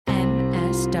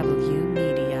MSW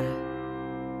Media.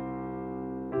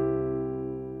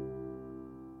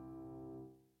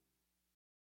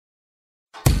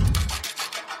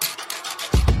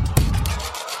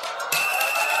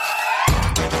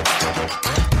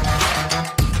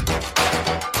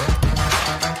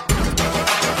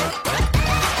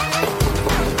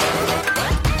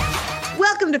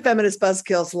 Welcome to Feminist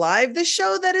Buzzkills Live, the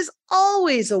show that is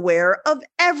always aware of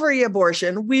every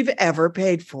abortion we've ever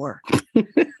paid for.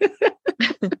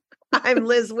 I'm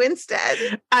Liz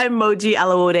Winstead. I'm Moji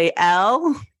Alawode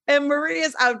L. And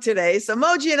Maria's out today, so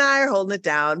Moji and I are holding it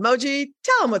down. Moji,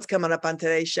 tell them what's coming up on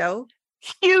today's show.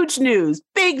 Huge news,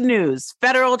 big news.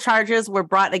 Federal charges were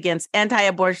brought against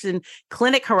anti-abortion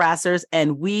clinic harassers,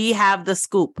 and we have the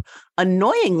scoop.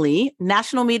 Annoyingly,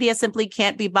 national media simply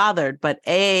can't be bothered, but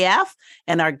AAF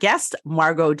and our guest,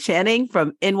 Margot Channing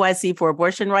from NYC for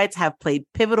Abortion Rights, have played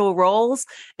pivotal roles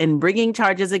in bringing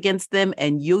charges against them,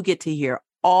 and you'll get to hear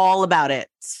all about it.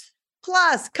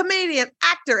 Plus, comedian,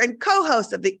 actor, and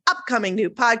co-host of the upcoming new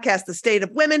podcast, The State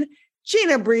of Women,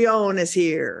 Gina Brion is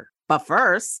here. But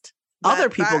first,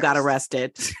 other people got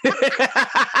arrested.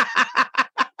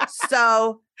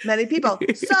 So many people.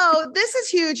 So this is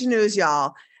huge news,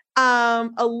 y'all.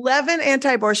 11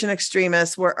 anti-abortion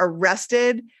extremists were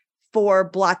arrested for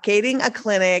blockading a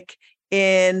clinic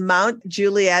in Mount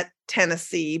Juliet,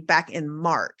 Tennessee, back in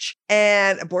March.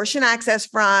 And Abortion Access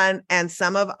Front and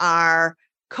some of our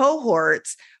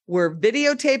cohorts were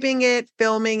videotaping it,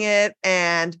 filming it,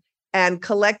 and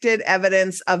collected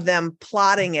evidence of them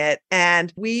plotting it.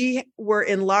 And we were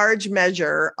in large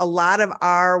measure, a lot of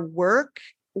our work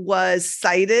was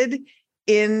cited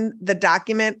in the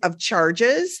document of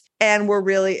charges, and we're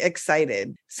really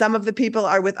excited. Some of the people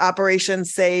are with Operation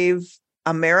Save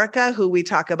America, who we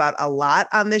talk about a lot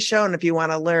on this show. And if you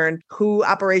want to learn who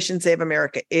Operation Save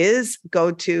America is, go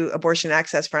to Abortion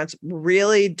Access Front's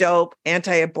really dope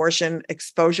anti-abortion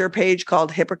exposure page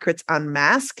called Hypocrites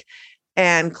Unmasked,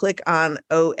 and click on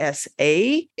OSA.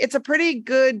 It's a pretty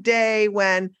good day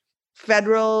when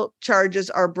federal charges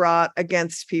are brought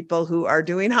against people who are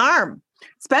doing harm.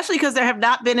 Especially because there have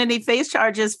not been any face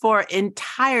charges for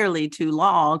entirely too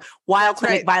long, while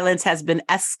clinic violence has been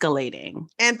escalating.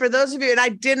 And for those of you, and I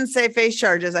didn't say face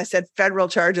charges, I said federal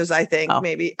charges, I think,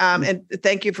 maybe. And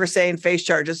thank you for saying face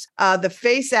charges. The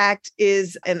FACE Act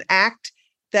is an act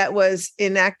that was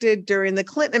enacted during the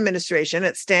Clinton administration.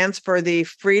 It stands for the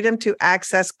Freedom to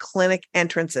Access Clinic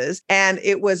Entrances. And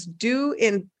it was due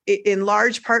in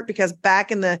large part because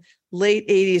back in the late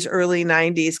 80s, early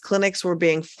 90s, clinics were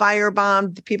being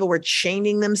firebombed. People were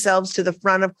chaining themselves to the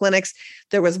front of clinics.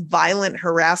 There was violent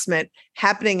harassment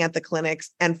happening at the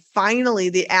clinics. And finally,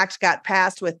 the act got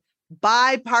passed with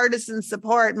bipartisan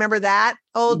support. Remember that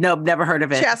old Nope, never heard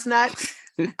of it. Chestnut?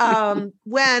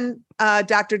 When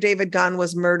Dr. David Gunn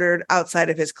was murdered outside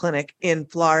of his clinic in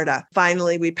Florida.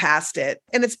 Finally, we passed it.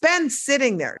 And it's been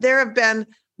sitting there. There have been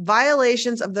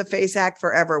violations of the FACE Act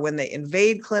forever when they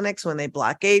invade clinics, when they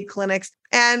blockade clinics.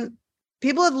 And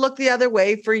people have looked the other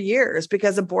way for years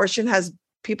because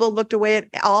people looked away at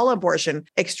all abortion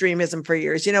extremism for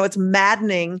years. You know, it's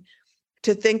maddening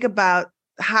to think about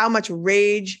how much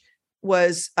rage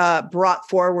was brought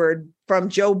forward from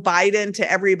Joe Biden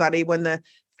to everybody when the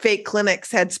fake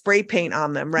clinics had spray paint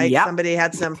on them, right? Yep. Somebody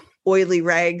had some oily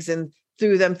rags and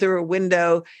threw them through a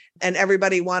window, and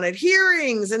everybody wanted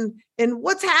hearings and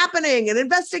what's happening and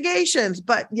investigations.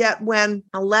 But yet when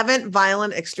 11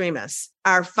 violent extremists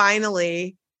are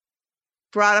finally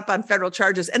brought up on federal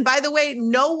charges, and by the way,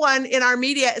 no one in our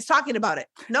media is talking about it.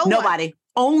 Nobody.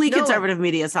 Only conservative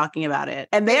media is talking about it.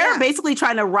 And they're basically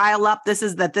trying to rile up this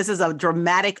is a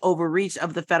dramatic overreach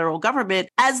of the federal government,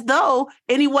 as though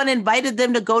anyone invited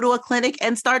them to go to a clinic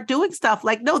and start doing stuff.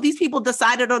 Like, no, these people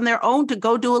decided on their own to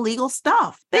go do illegal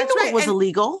stuff. They knew it was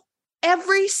illegal.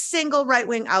 Every single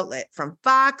right-wing outlet, from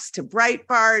Fox to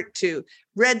Breitbart to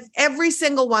Red, every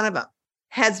single one of them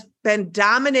has been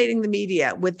dominating the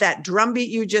media with that drumbeat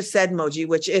you just said, Moji,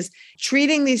 which is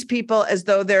treating these people as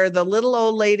though they're the little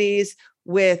old ladies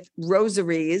with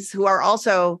rosaries who are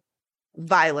also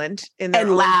violent in their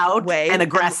and loud way and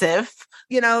aggressive.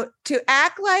 And, to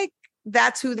act like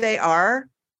that's who they are,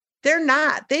 they're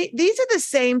not. These are the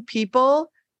same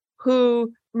people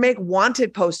who make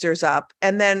wanted posters up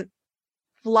and then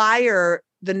flyer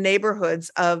the neighborhoods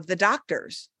of the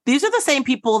doctors. These are the same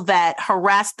people that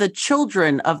harass the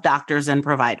children of doctors and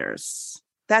providers.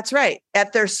 That's right.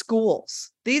 At their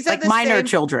schools. These are like minor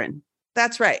children.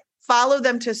 That's right. Follow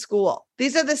them to school.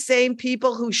 These are the same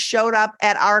people who showed up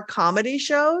at our comedy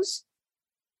shows.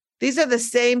 These are the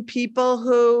same people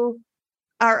who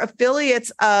are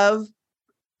affiliates of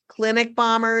clinic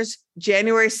bombers,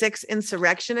 January 6th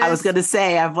insurrectionists. I was going to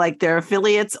say, I've like their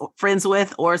affiliates, friends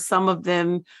with, or some of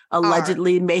them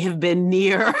allegedly may have been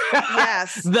near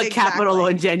the Capitol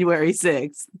on January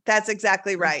 6th. That's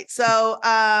exactly right. So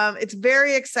it's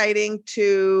very exciting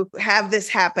to have this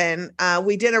happen.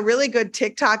 We did a really good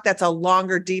TikTok that's a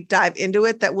longer deep dive into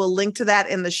it that we'll link to that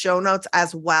in the show notes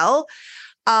as well.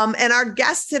 And our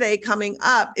guest today coming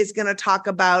up is going to talk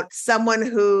about someone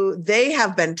who they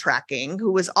have been tracking,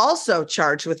 who was also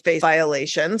charged with face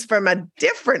violations from a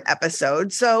different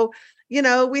episode. So, you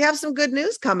know, we have some good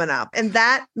news coming up, and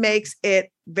that makes it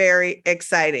very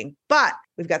exciting. But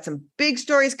we've got some big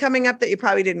stories coming up that you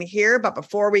probably didn't hear. But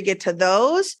before we get to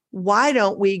those, why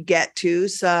don't we get to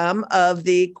some of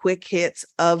the quick hits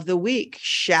of the week?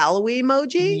 Shall we,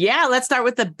 Moji? Yeah, let's start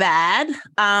with the bad.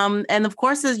 And of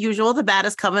course, as usual, the bad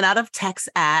is coming out of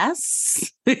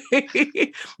Texas,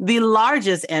 the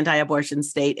largest anti-abortion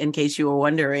state, in case you were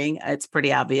wondering. It's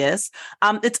pretty obvious.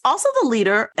 It's also the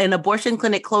leader in abortion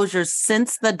clinic closures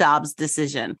since the Dobbs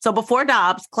decision. So before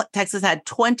Dobbs, Texas had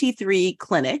 23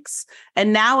 clinics,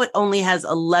 and now it only has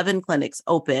 11 clinics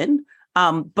open.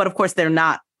 But of course, they're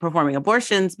not performing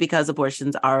abortions because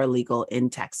abortions are illegal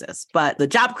in Texas. But the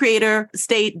job creator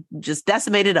state just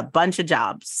decimated a bunch of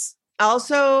jobs.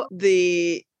 Also,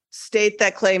 the state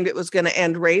that claimed it was going to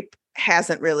end rape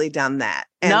hasn't really done that.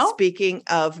 And speaking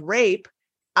of rape,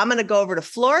 I'm going to go over to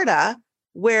Florida,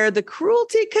 where the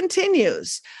cruelty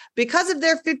continues. Because of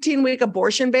their 15-week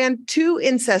abortion ban, 2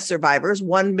 incest survivors,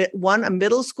 one a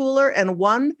middle schooler and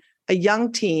one a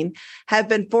young teen, have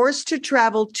been forced to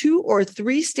travel 2 or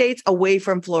 3 states away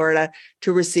from Florida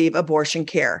to receive abortion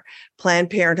care. Planned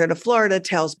Parenthood of Florida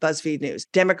tells BuzzFeed News.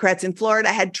 Democrats in Florida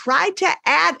had tried to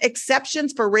add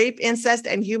exceptions for rape, incest,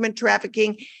 and human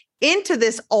trafficking into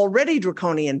this already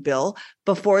draconian bill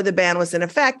before the ban was in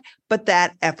effect, but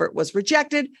that effort was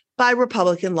rejected by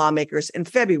Republican lawmakers in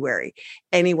February.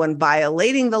 Anyone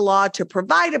violating the law to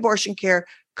provide abortion care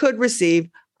could receive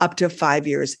up to 5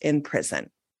 years in prison.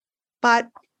 But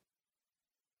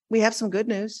we have some good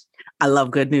news. I love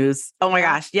good news. Oh my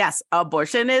gosh. Yes.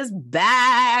 Abortion is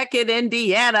back in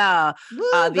Indiana.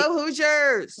 Woo, go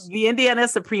Hoosiers. The Indiana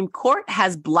Supreme Court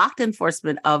has blocked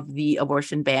enforcement of the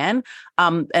abortion ban.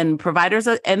 And providers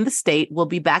in the state will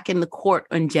be back in the court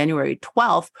on January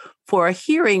 12th for a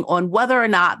hearing on whether or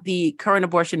not the current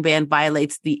abortion ban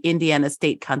violates the Indiana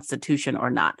state constitution or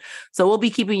not. So we'll be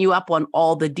keeping you up on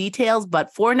all the details.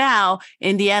 But for now,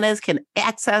 Indianans can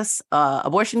access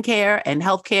abortion care and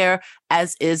health care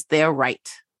as is their right.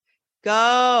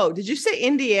 Go. Did you say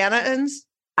Indianans?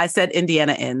 I said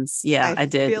Indianans. Yeah, I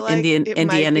did. Like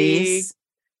Indianese.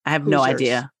 I have no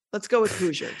idea. Let's go with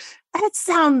Hoosiers. That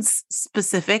sounds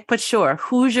specific, but sure.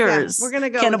 Hoosiers we're gonna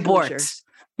go can with abort. Hoosiers.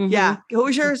 Mm-hmm. Yeah,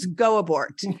 Hoosiers go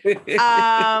abort.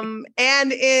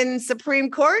 And in Supreme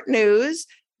Court news,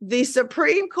 the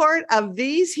Supreme Court of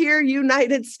these here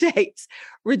United States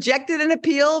rejected an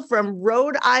appeal from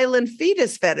Rhode Island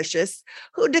fetus fetishists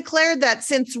who declared that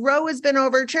since Roe has been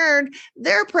overturned,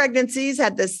 their pregnancies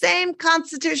had the same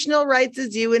constitutional rights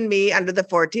as you and me under the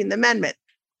 14th Amendment.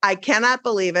 I cannot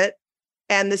believe it.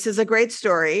 And this is a great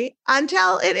story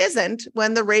until it isn't,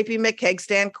 when the rapey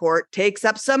McKegstan court takes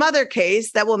up some other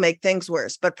case that will make things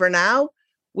worse. But for now,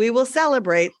 we will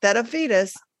celebrate that a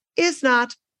fetus is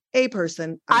not a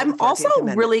person. I'm also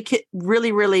really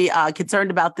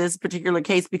concerned about this particular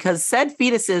case because said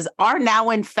fetuses are now,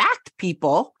 in fact,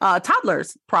 people,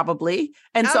 toddlers, probably.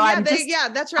 And so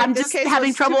that's right. I'm just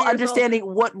having trouble understanding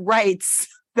what rights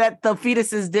that the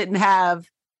fetuses didn't have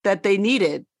that they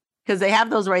needed, because they have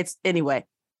those rights anyway.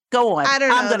 Go on. I don't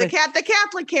know. The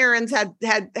Catholic Karens had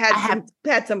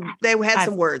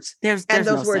some words. There's those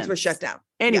no words sense. Were shut down.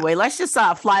 Anyway, let's just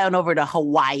fly on over to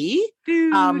Hawaii.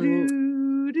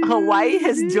 Hawaii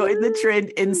has joined the trend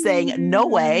in saying, no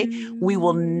way, we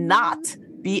will not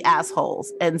be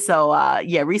assholes. And so,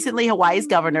 recently Hawaii's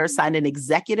governor signed an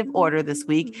executive order this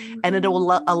week, and it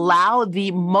will allow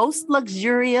the most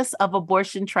luxurious of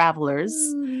abortion travelers,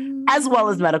 as well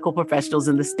as medical professionals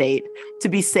in the state, to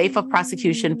be safe of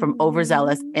prosecution from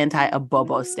overzealous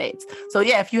anti-abobo states. So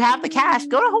if you have the cash,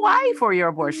 go to Hawaii for your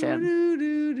abortion.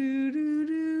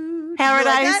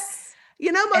 Paradise.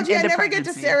 You know, Moji, I never get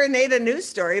to serenade a news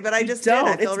story, but I just did.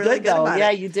 I feel really good about it. Yeah,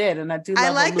 you did. And I do love I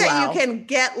like that you can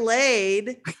get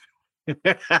laid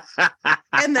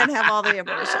and then have all the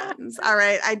abortions. All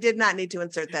right. I did not need to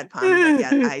insert that pun, but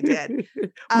yet I did.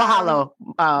 Mahalo.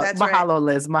 Mahalo, right.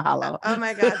 Liz. Mahalo. Oh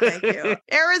my God. Thank you.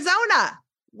 Arizona.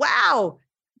 Wow.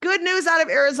 Good news out of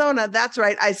Arizona. That's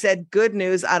right. I said good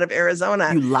news out of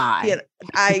Arizona. You lie. You know,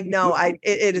 I know.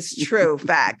 It is true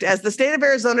fact. As the state of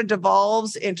Arizona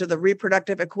devolves into the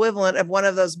reproductive equivalent of one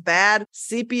of those bad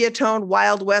sepia-toned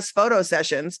Wild West photo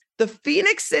sessions, the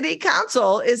Phoenix City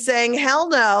Council is saying hell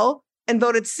no and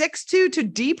voted 6-2 to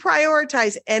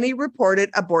deprioritize any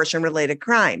reported abortion-related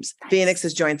crimes. Nice. Phoenix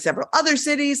has joined several other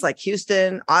cities like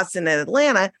Houston, Austin, and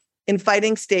Atlanta in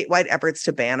fighting statewide efforts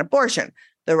to ban abortion.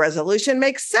 The resolution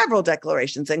makes several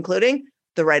declarations, including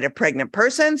the right of pregnant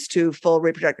persons to full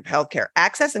reproductive health care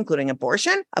access, including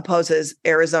abortion, opposes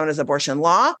Arizona's abortion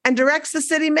law, and directs the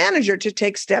city manager to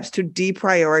take steps to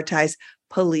deprioritize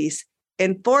police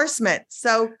enforcement.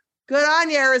 So good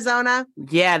on you, Arizona.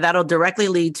 Yeah, that'll directly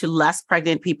lead to less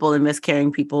pregnant people and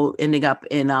miscarrying people ending up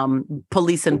in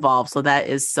police involved. So that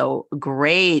is so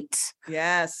great.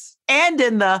 Yes. And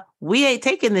in the we ain't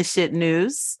taking this shit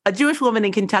news, a Jewish woman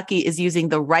in Kentucky is using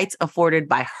the rights afforded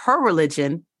by her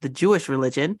religion, the Jewish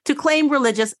religion, to claim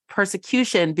religious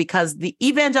persecution because the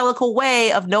evangelical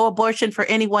way of no abortion for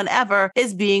anyone ever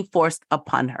is being forced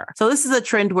upon her. So this is a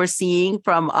trend we're seeing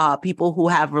from people who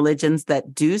have religions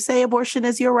that do say abortion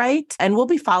is your right. And we'll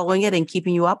be following it and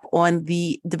keeping you up on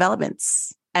the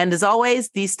developments. And as always,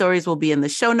 these stories will be in the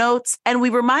show notes. And we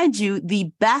remind you,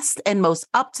 the best and most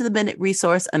up-to-the-minute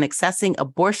resource on accessing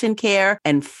abortion care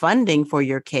and funding for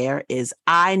your care is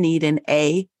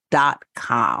ineedanA.com.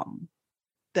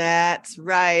 That's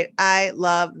right. I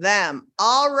love them.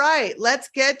 All right, let's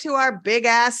get to our big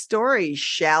ass story,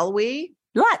 shall we?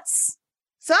 Let's.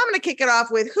 So I'm going to kick it off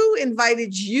with who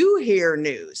invited you here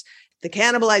news. The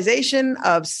cannibalization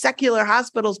of secular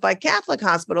hospitals by Catholic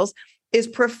hospitals is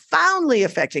profoundly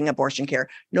affecting abortion care,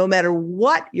 no matter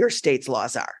what your state's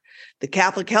laws are. The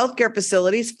Catholic healthcare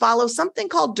facilities follow something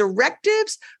called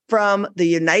directives from the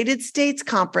United States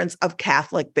Conference of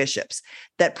Catholic Bishops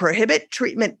that prohibit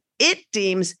treatment it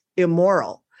deems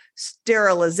immoral.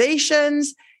 Sterilizations,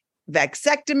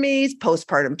 vasectomies,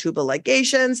 postpartum tubal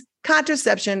ligations,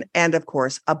 contraception, and of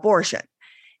course, abortion.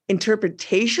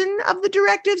 Interpretation of the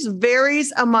directives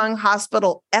varies among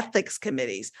hospital ethics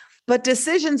committees, but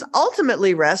decisions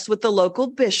ultimately rest with the local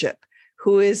bishop,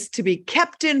 who is to be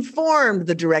kept informed,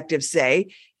 the directives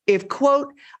say, if,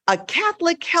 quote, a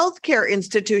Catholic healthcare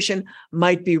institution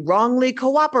might be wrongly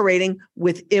cooperating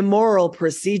with immoral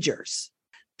procedures.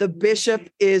 The bishop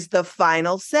is the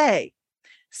final say.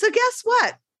 So guess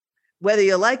what? Whether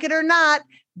you like it or not,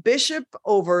 Bishop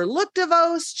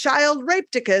Overlooktavos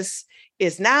Childrape-Ticus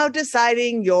is now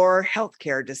deciding your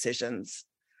healthcare decisions.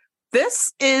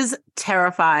 This is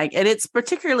terrifying. And it's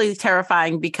particularly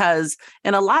terrifying because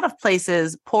in a lot of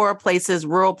places, poorer places,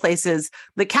 rural places,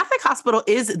 the Catholic hospital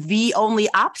is the only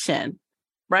option,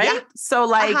 right? Yeah, so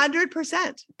like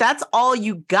 100%. That's all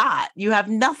you got. You have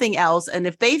nothing else. And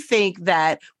if they think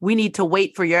that we need to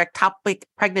wait for your ectopic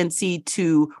pregnancy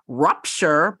to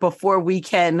rupture before we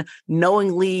can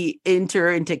knowingly enter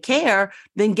into care,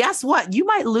 then guess what? You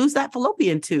might lose that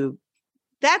fallopian tube.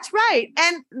 That's right.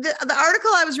 And the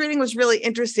article I was reading was really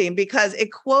interesting because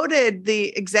it quoted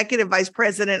the executive vice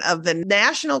president of the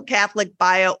National Catholic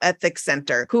Bioethics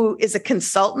Center, who is a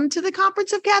consultant to the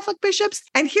Conference of Catholic Bishops.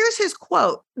 And here's his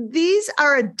quote. These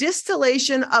are a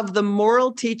distillation of the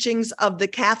moral teachings of the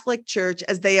Catholic Church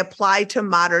as they apply to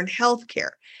modern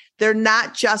healthcare. They're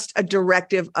not just a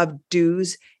directive of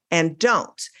do's and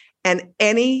don'ts. And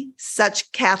any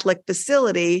such Catholic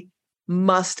facility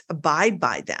must abide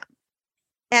by them.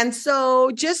 And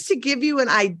so just to give you an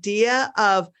idea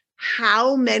of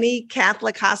how many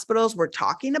Catholic hospitals we're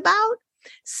talking about,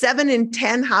 7 in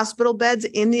 10 hospital beds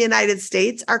in the United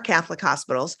States are Catholic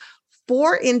hospitals.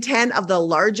 4 in 10 of the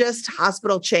largest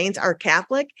hospital chains are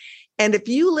Catholic. And if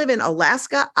you live in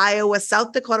Alaska, Iowa,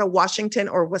 South Dakota, Washington,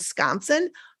 or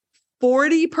Wisconsin,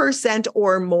 40%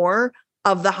 or more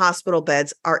of the hospital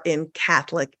beds are in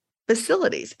Catholic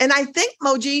facilities. And I think,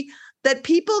 Moji, that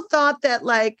people thought that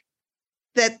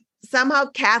that somehow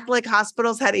Catholic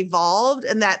hospitals had evolved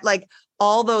and that like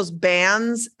all those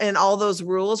bans and all those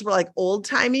rules were like old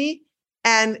timey.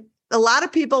 And a lot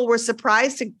of people were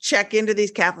surprised to check into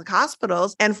these Catholic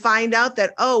hospitals and find out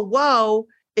that, oh, whoa,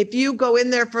 if you go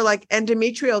in there for like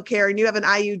endometrial care and you have an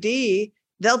IUD,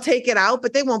 they'll take it out,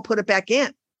 but they won't put it back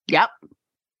in.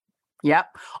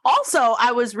 Yep. Also,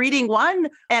 I was reading one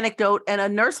anecdote and a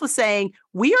nurse was saying,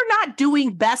 we are not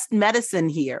doing best medicine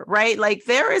here, right? Like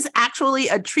there is actually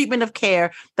a treatment of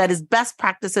care that is best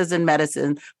practices in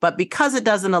medicine, but because it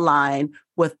doesn't align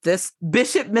with this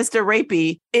Bishop Mr.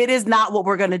 Rapey, it is not what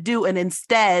we're going to do. And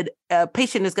instead, a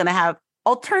patient is going to have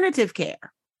alternative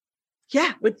care.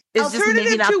 Yeah. Which is just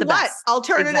maybe not the best.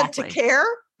 Alternative to care?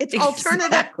 It's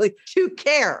alternative to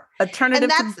care. Alternative.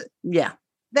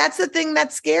 That's the thing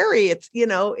that's scary. It's,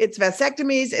 it's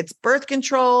vasectomies, it's birth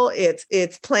control,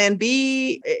 it's Plan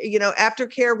B,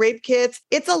 aftercare, rape kits.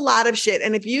 It's a lot of shit.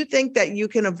 And if you think that you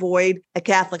can avoid a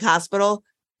Catholic hospital,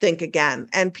 think again.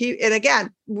 And again,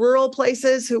 rural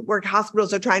places where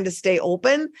hospitals are trying to stay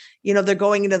open, they're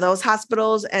going into those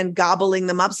hospitals and gobbling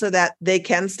them up so that they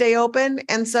can stay open.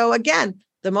 And so again,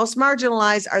 the most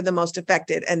marginalized are the most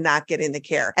affected and not getting the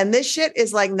care. And this shit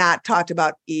is like not talked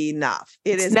about enough.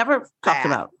 It's never talked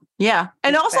about. Yeah.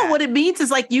 And it's also bad. What it means is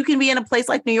like you can be in a place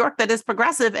like New York that is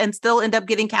progressive and still end up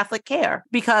getting Catholic care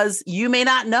because you may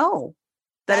not know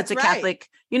that it's a Catholic.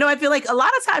 I feel like a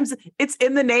lot of times it's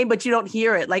in the name, but you don't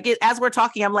hear it. Like as we're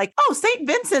talking, I'm like, oh, St.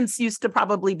 Vincent's used to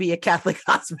probably be a Catholic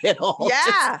hospital.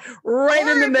 Yeah. Right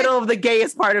in the middle of the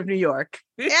gayest part of New York.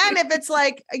 And if it's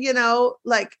like,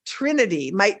 like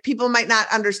Trinity, people might not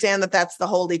understand that that's the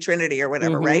Holy Trinity or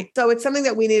whatever, right? So it's something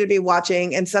that we need to be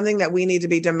watching and something that we need to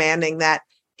be demanding that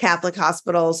Catholic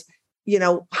hospitals,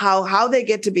 how they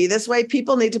get to be this way.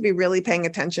 People need to be really paying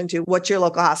attention to what your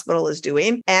local hospital is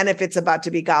doing. And if it's about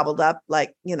to be gobbled up,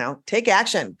 take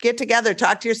action, get together,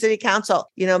 talk to your city council,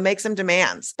 make some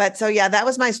demands. But so, yeah, that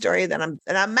was my story. I'm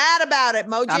mad about it.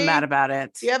 Moji, I'm mad about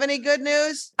it. Do you have any good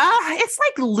news? It's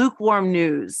like lukewarm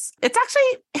news. It's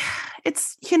actually,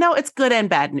 it's good and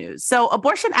bad news. So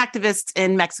abortion activists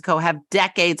in Mexico have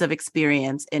decades of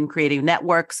experience in creating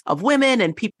networks of women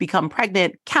and people become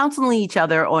pregnant, counseling each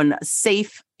other on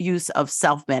safe use of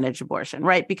self-managed abortion,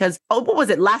 right? Because, what was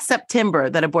it, last September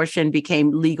that abortion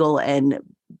became legal and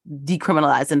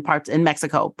decriminalized in parts in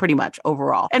Mexico, pretty much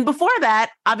overall. And before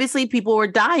that, obviously people were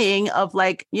dying of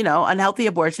unhealthy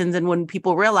abortions. And when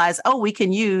people realized, we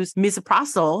can use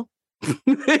misoprostol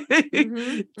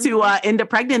to end a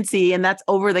pregnancy, and that's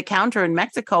over the counter in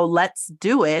Mexico. Let's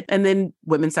do it. And then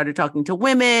women started talking to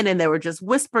women, and there were just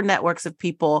whisper networks of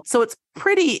people. So it's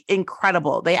pretty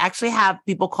incredible. They actually have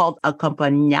people called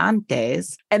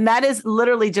acompañantes, and that is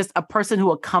literally just a person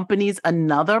who accompanies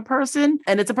another person.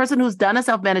 And it's a person who's done a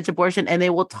self-managed abortion, and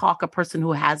they will talk a person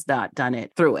who has not done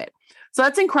it through it. So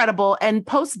that's incredible. And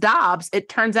post-Dobbs, it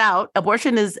turns out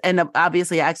abortion and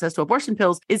obviously access to abortion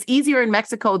pills is easier in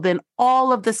Mexico than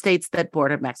all of the states that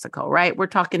border Mexico, right? We're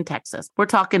talking Texas. We're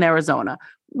talking Arizona.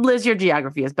 Liz, your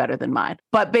geography is better than mine.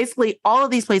 But basically, all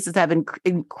of these places have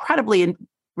incredibly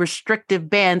restrictive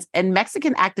bans, and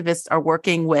Mexican activists are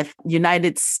working with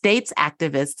United States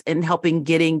activists in helping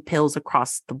getting pills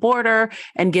across the border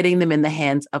and getting them in the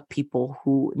hands of people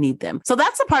who need them. So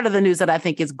that's a part of the news that I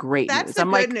think is great. That's the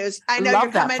good news. I know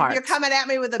you're coming at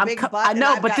me with a big butt. I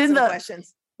know, but then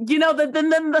questions.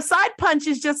 Then the side punch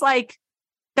is just like,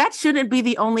 that shouldn't be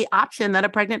the only option that a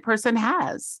pregnant person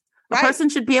has. A person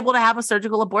should be able to have a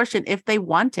surgical abortion if they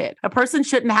want it. A person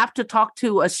shouldn't have to talk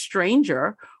to a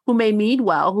stranger who may mean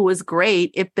well, who is great,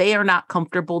 if they are not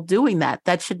comfortable doing that.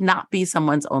 That should not be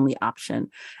someone's only option.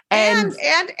 And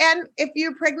if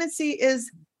your pregnancy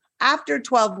is after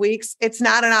 12 weeks, it's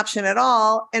not an option at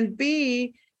all. And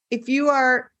B, if you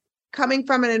are coming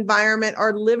from an environment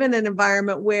or live in an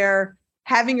environment where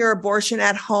having your abortion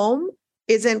at home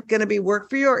isn't going to be work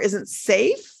for you or isn't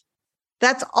safe,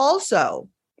 that's also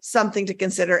something to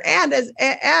consider. And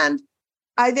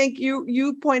I think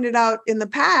you pointed out in the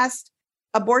past,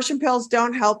 abortion pills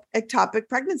don't help ectopic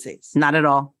pregnancies. Not at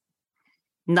all.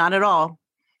 Not at all.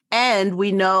 And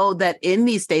we know that in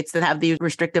these states that have these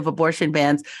restrictive abortion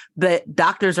bans, the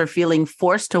doctors are feeling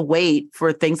forced to wait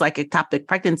for things like ectopic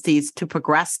pregnancies to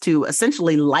progress to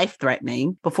essentially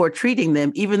life-threatening before treating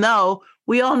them, even though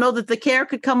we all know that the care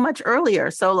could come much earlier.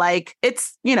 So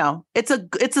it's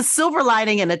a silver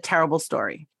lining in a terrible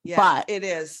story. Yeah, but it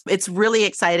is. It's really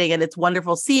exciting, and it's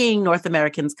wonderful seeing North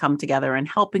Americans come together and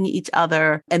helping each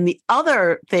other. And the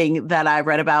other thing that I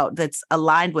read about that's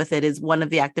aligned with it is one of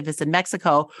the activists in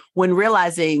Mexico, when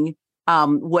realizing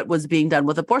what was being done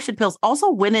with abortion pills, also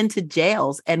went into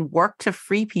jails and worked to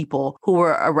free people who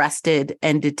were arrested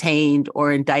and detained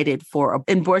or indicted for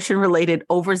abortion-related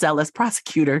overzealous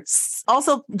prosecutors.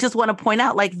 Also, just want to point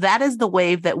out, that is the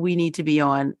wave that we need to be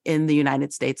on in the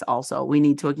United States also. We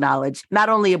need to acknowledge not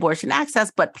only abortion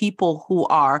access, but people who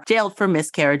are jailed for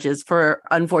miscarriages, for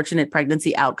unfortunate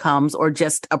pregnancy outcomes, or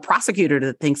just a prosecutor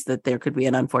that thinks that there could be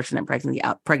an unfortunate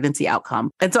pregnancy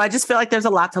outcome. And so I just feel like there's a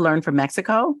lot to learn from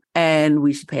Mexico, and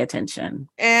we should pay attention.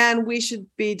 And we should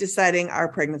be deciding our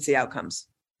pregnancy outcomes.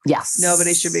 Yes.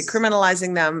 Nobody should be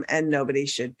criminalizing them, and nobody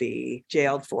should be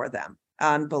jailed for them.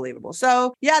 Unbelievable.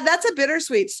 So yeah, that's a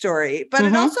bittersweet story, but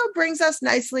it also brings us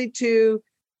nicely to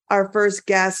our first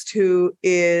guest, who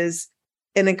is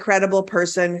an incredible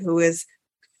person who is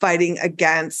fighting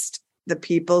against the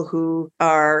people who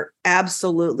are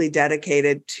absolutely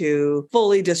dedicated to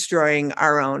fully destroying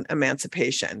our own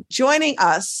emancipation. Joining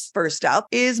us first up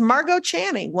is Margot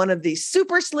Channing, one of the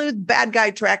super sleuth bad guy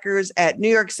trackers at New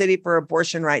York City for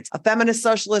Abortion Rights, a feminist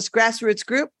socialist grassroots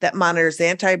group that monitors the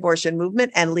anti-abortion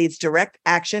movement and leads direct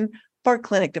action for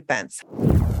clinic defense.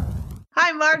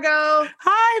 Hi, Margot.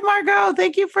 Hi, Margot.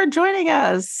 Thank you for joining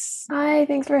us. Hi,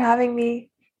 thanks for having me.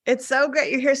 It's so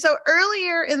great you're here. So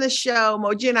earlier in the show,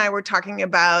 Moji and I were talking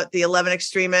about the 11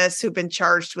 extremists who've been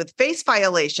charged with face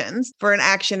violations for an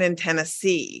action in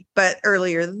Tennessee. But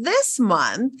earlier this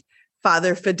month,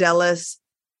 Father Fidelis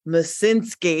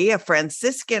Musinski, a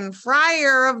Franciscan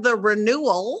friar of the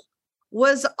Renewal,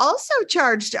 was also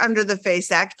charged under the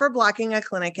FACE Act for blocking a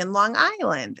clinic in Long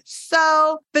Island.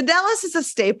 So Fidelis is a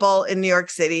staple in New York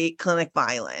City clinic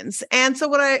violence. And so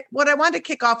what I want to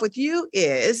kick off with you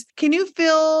is, can you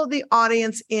fill the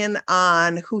audience in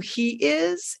on who he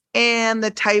is and the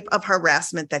type of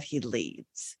harassment that he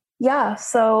leads? Yeah,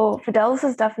 so Fidelis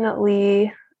is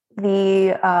definitely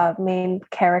the main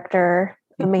character,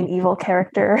 the main evil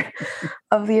character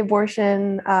of the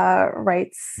abortion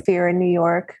rights sphere in New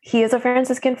York. He is a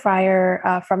Franciscan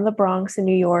friar from the Bronx in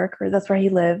New York, or that's where he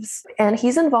lives. And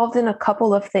he's involved in a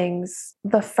couple of things.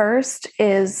 The first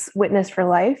is Witness for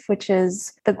Life, which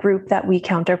is the group that we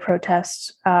counter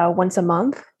protest once a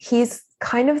month. He's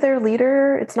kind of their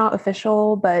leader. It's not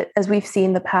official, but as we've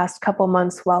seen the past couple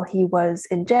months while he was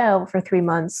in jail for 3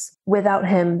 months, without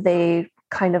him, they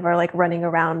kind of are like running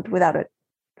around without it.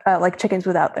 Like chickens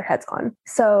without their heads on.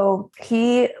 So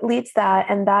he leads that,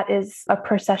 and that is a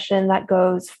procession that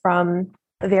goes from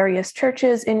various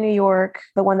churches in New York.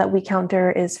 The one that we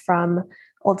counter is from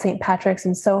Old St. Patrick's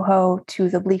in Soho to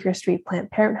the Bleecker Street Planned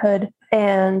Parenthood.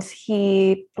 And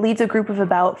he leads a group of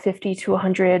about 50 to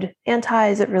 100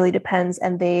 antis. It really depends.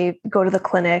 And they go to the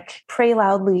clinic, pray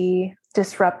loudly,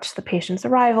 disrupt the patient's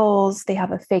arrivals. They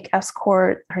have a fake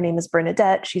escort. Her name is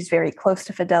Bernadette. She's very close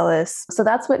to Fidelis. So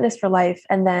that's Witness for Life.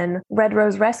 And then Red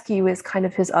Rose Rescue is kind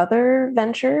of his other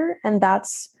venture. And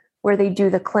that's where they do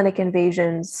the clinic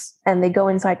invasions, and they go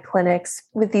inside clinics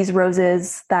with these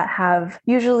roses that have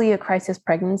usually a crisis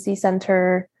pregnancy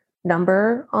center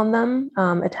number on them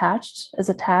attached as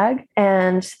a tag.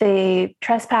 And they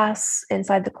trespass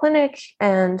inside the clinic,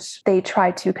 and they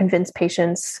try to convince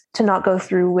patients to not go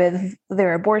through with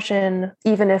their abortion.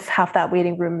 Even if half that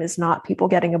waiting room is not people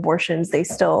getting abortions, they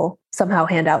still somehow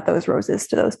hand out those roses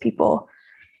to those people.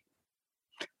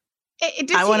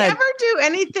 Does he ever do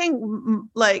anything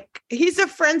like, he's a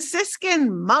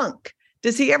Franciscan monk?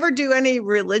 Does he ever do any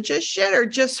religious shit or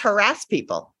just harass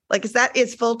people? Like, is that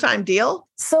his full-time deal?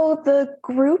 So the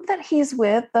group that he's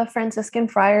with, the Franciscan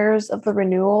Friars of the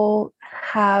Renewal,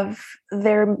 have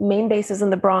their main bases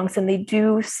in the Bronx, and they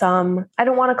do some, I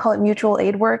don't want to call it mutual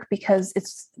aid work because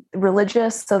it's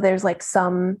religious. So there's like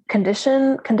some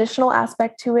conditional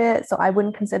aspect to it. So I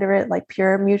wouldn't consider it like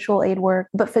pure mutual aid work.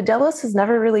 But Fidelis has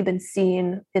never really been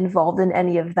seen involved in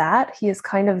any of that. He is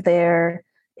kind of their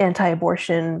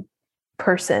anti-abortion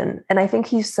person. And I think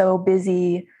he's so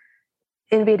busy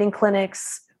invading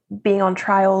clinics, being on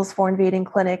trials for invading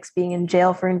clinics, being in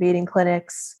jail for invading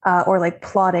clinics, or like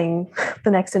plotting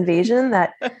the next invasion,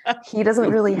 that he doesn't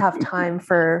really have time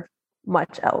for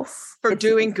much else. For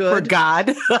doing good. For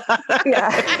God. Yeah.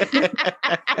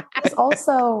 It's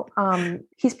also,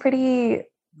 he's pretty,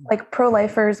 like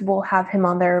pro-lifers will have him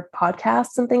on their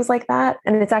podcasts and things like that.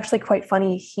 And it's actually quite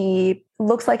funny. He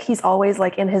looks like he's always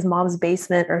like in his mom's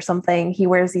basement or something. He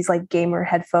wears these like gamer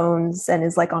headphones and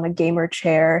is like on a gamer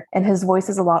chair. And his voice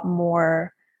is a lot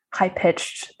more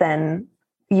high-pitched than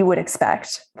you would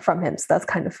expect from him. So that's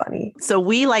kind of funny. So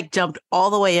we like jumped all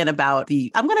the way in about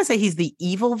I'm going to say he's the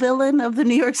evil villain of the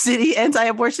New York City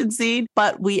anti-abortion scene,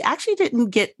 but we actually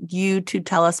didn't get you to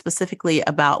tell us specifically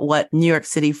about what New York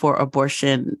City for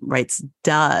Abortion Rights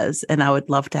does. And I would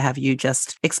love to have you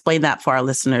just explain that for our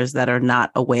listeners that are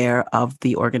not aware of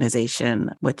the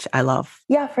organization, which I love.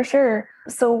 Yeah, for sure.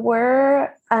 So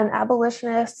we're an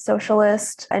abolitionist,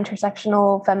 socialist,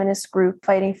 intersectional feminist group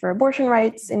fighting for abortion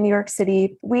rights in New York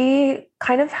City. We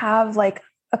kind of have like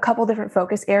a couple different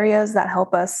focus areas that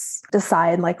help us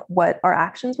decide like what our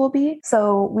actions will be.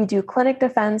 So we do clinic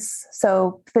defense,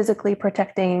 so physically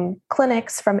protecting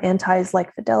clinics from antis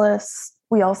like Fidelis.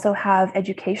 We also have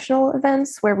educational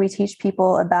events where we teach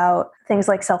people about things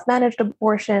like self-managed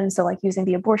abortion, so like using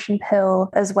the abortion pill,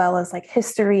 as well as like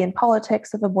history and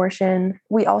politics of abortion.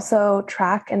 We also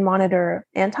track and monitor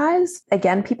antis,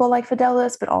 again, people like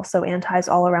Fidelis, but also antis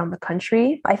all around the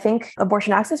country. I think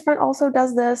Abortion Access Front also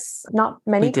does this. Not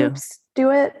many groups do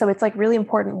it. So it's like really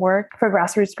important work for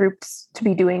grassroots groups to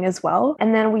be doing as well.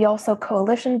 And then we also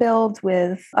coalition build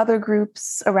with other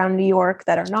groups around New York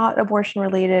that are not abortion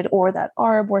related or that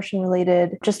are abortion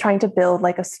related, just trying to build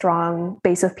like a strong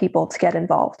base of people to get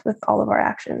involved with all of our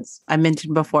actions. I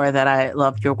mentioned before that I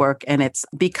loved your work, and it's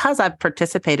because I've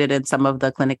participated in some of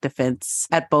the clinic defense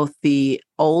at both the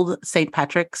old St.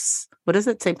 Patrick's, what is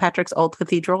it? St. Patrick's Old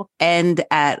Cathedral, and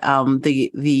at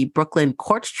the Brooklyn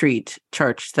Court Street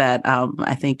Church that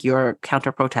I think your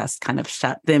counter protest kind of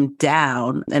shut them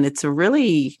down. And it's a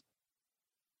really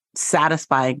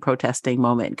satisfying protesting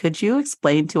moment. Could you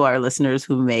explain to our listeners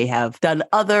who may have done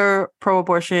other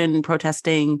pro-abortion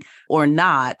protesting or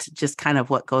not, just kind of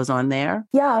what goes on there?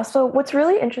 Yeah. So what's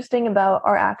really interesting about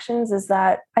our actions is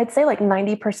that I'd say like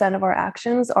 90% of our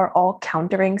actions are all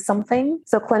countering something.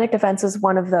 So clinic defense is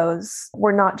one of those.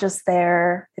 We're not just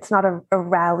there. It's not a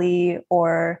rally,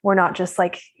 or we're not just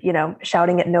like,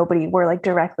 shouting at nobody. We're like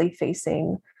directly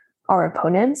facing our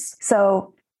opponents.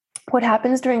 So what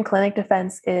happens during clinic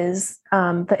defense is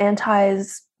the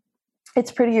antis,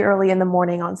 it's pretty early in the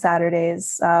morning on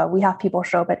Saturdays. We have people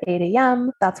show up at 8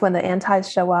 a.m. That's when the antis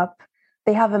show up.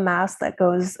 They have a mass that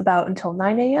goes about until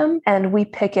 9 a.m. and we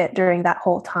picket during that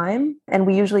whole time. And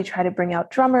we usually try to bring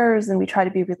out drummers and we try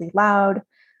to be really loud.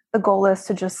 The goal is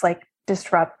to just like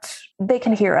disrupt. They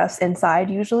can hear us inside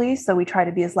usually, so we try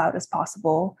to be as loud as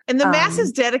possible. And the mass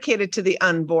is dedicated to the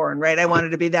unborn, right? I wanted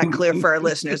to be that clear for our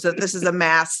listeners that this is a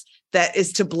mass that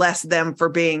is to bless them for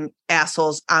being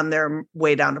assholes on their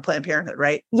way down to Planned Parenthood,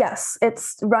 right? Yes,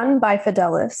 it's run by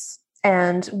Fidelis.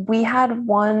 And we had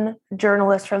one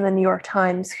journalist from the New York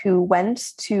Times who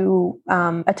went to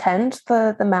attend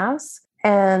the mass.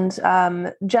 And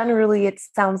generally, it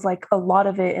sounds like a lot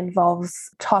of it involves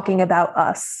talking about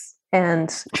us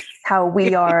and how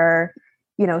we are,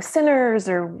 sinners,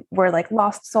 or we're like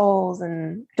lost souls,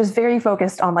 and just very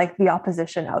focused on like the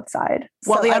opposition outside.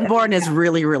 Well, so the unborn is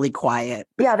really, really quiet.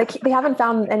 Yeah, they haven't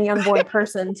found any unborn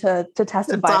person to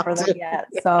testify for them yet.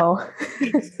 So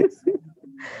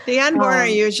the unborn are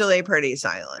usually pretty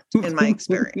silent in my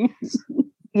experience.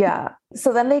 Yeah.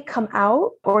 So then they come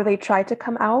out, or they try to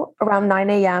come out around 9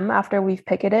 a.m. after we've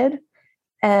picketed.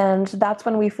 And that's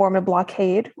when we form a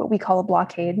blockade, what we call a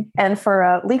blockade. And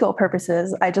for legal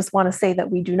purposes, I just want to say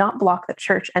that we do not block the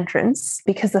church entrance,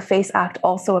 because the FACE Act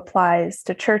also applies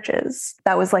to churches.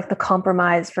 That was like the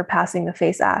compromise for passing the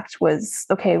FACE Act was,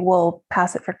 okay, we'll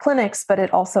pass it for clinics, but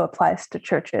it also applies to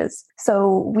churches.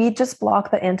 So we just block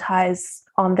the antis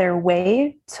on their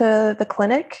way to the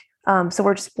clinic. So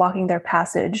we're just blocking their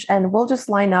passage, and we'll just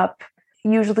line up.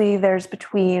 Usually there's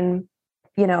between,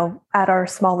 at our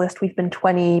smallest, we've been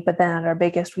 20, but then at our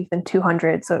biggest, we've been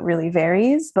 200. So it really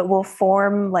varies, but we'll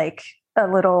form like a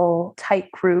little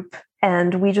tight group,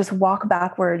 and we just walk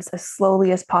backwards as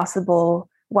slowly as possible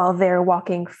while they're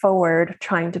walking forward,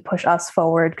 trying to push us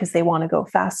forward because they want to go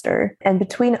faster. And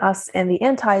between us and the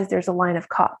antis, there's a line of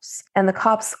cops, and the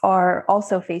cops are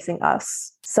also facing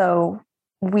us. So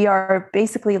we are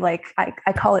basically like,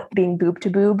 I call it being boob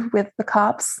to boob with the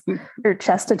cops, or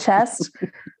chest to chest.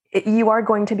 You are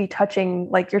going to be touching,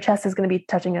 like your chest is going to be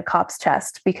touching a cop's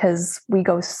chest, because we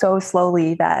go so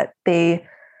slowly that they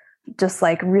just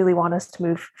like really want us to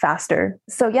move faster.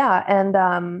 So yeah.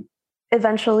 And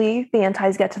eventually the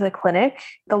antis get to the clinic.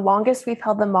 The longest we've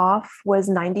held them off was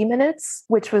 90 minutes,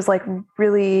 which was like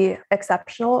really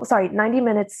exceptional. 90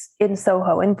 minutes in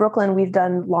Soho. In Brooklyn, we've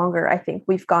done longer. I think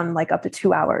we've gone like up to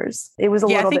 2 hours. It was a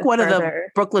little bit I think one further. of the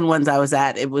Brooklyn ones I was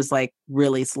at, it was like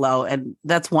really slow. And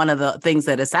that's one of the things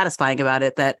that is satisfying about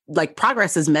it, that like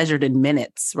progress is measured in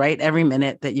minutes, right? Every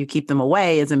minute that you keep them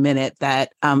away is a minute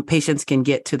that patients can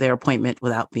get to their appointment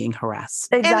without being harassed.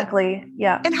 Exactly.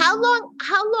 Yeah. And how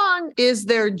long is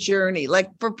their journey? Like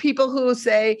for people who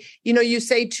say, you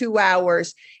say 2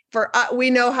 hours, we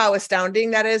know how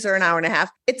astounding that is, or an hour and a half.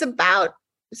 It's about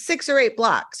 6 or 8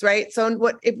 blocks, right? So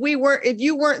if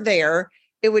you weren't there,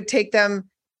 it would take them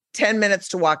 10 minutes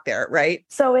to walk there, right?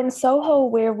 So in Soho,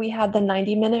 where we had the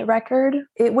 90-minute record,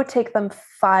 it would take them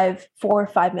 4 or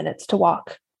 5 minutes to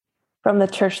walk from the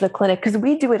church to the clinic, because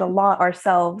we do it a lot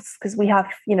ourselves, because we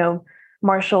have,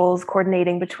 marshals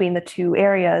coordinating between the two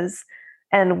areas.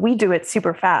 And we do it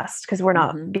super fast because we're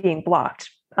not being blocked.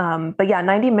 But yeah,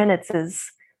 90 minutes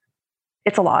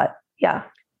it's a lot. Yeah.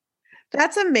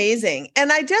 That's amazing.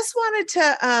 And I just wanted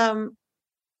to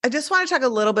talk a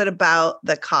little bit about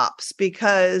the cops,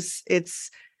 because it's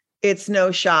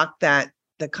no shock that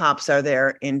the cops are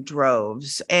there in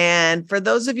droves. And for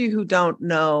those of you who don't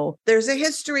know, there's a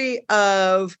history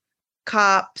of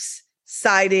cops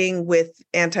siding with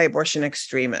anti-abortion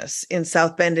extremists. In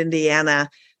South Bend, Indiana,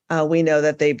 We know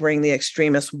that they bring the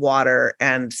extremists water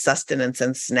and sustenance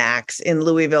and snacks. In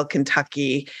Louisville,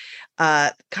 Kentucky,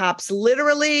 cops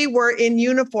literally were in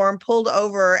uniform, pulled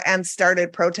over and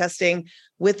started protesting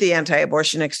with the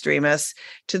anti-abortion extremists,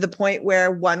 to the point where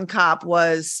one cop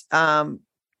was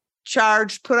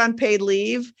charged, put on paid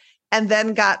leave, and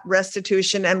then got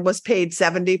restitution and was paid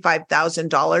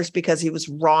 $75,000 because he was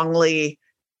wrongly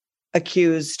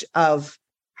accused of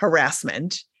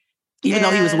harassment. Even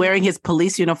though he was wearing his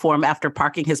police uniform after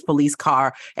parking his police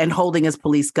car and holding his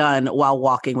police gun while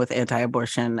walking with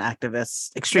anti-abortion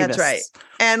activists, extremists. That's right.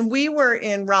 And we were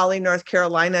in Raleigh, North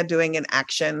Carolina, doing an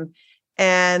action,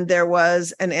 and there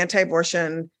was an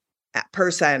anti-abortion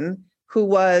person who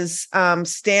was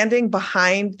standing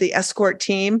behind the escort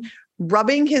team,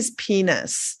 rubbing his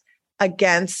penis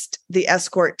against the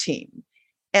escort team.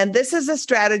 And this is a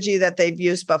strategy that they've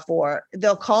used before.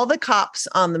 They'll call the cops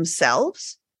on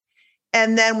themselves.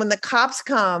 And then when the cops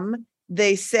come,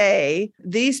 they say,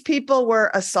 these people were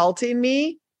assaulting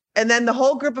me. And then the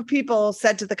whole group of people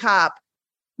said to the cop,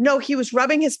 no, he was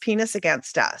rubbing his penis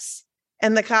against us.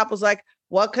 And the cop was like,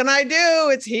 what can I do?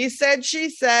 It's he said, she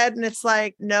said. And it's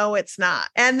like, no, it's not.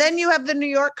 And then you have the New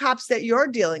York cops that you're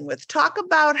dealing with. Talk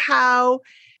about how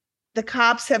the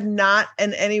cops have not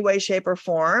in any way, shape, or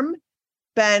form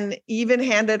been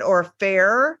even-handed or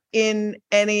fair in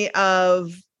any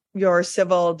of your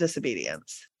civil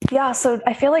disobedience. Yeah, so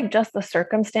I feel like just the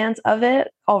circumstance of it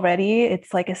already,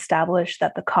 it's like established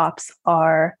that the cops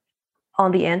are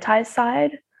on the anti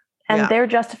side, and their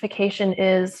justification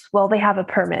is, well, they have a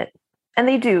permit. And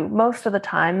they do most of the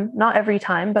time, not every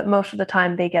time, but most of the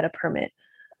time they get a permit.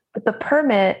 But the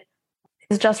permit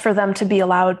is just for them to be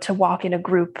allowed to walk in a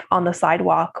group on the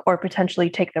sidewalk or potentially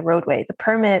take the roadway. The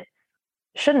permit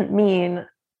shouldn't mean,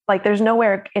 like, there's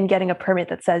nowhere in getting a permit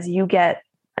that says you get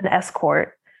an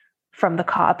escort from the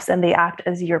cops and they act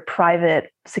as your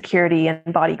private security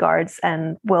and bodyguards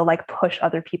and will like push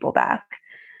other people back.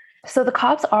 So the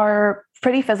cops are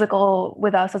pretty physical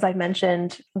with us, as I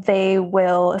mentioned. They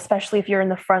will, especially if you're in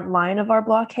the front line of our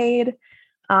blockade,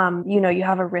 you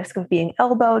have a risk of being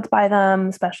elbowed by them,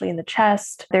 especially in the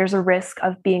chest. There's a risk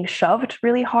of being shoved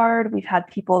really hard. We've had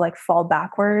people like fall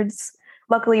backwards.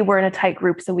 Luckily, we're in a tight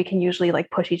group, so we can usually like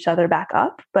push each other back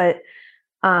up. But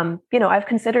I've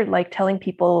considered like telling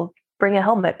people, bring a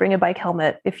helmet, bring a bike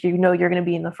helmet if you know you're going to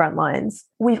be in the front lines.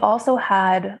 We've also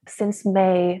had, since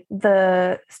May,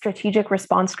 the Strategic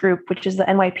Response Group, which is the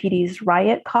NYPD's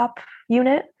riot cop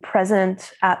unit,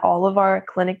 present at all of our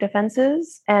clinic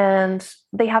defenses. And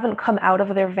they haven't come out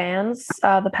of their vans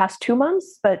the past 2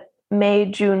 months, but May,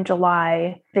 June,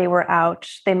 July, they were out.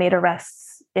 They made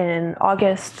arrests in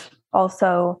August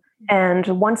also. And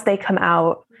once they come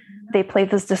out, they play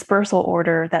this dispersal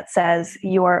order that says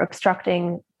you are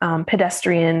obstructing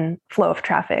pedestrian flow of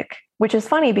traffic, which is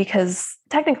funny because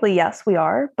technically, yes, we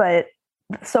are, but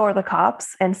so are the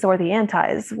cops and so are the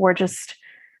antis. We're just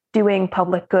doing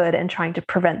public good and trying to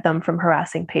prevent them from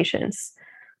harassing patients.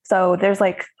 So there's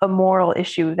like a moral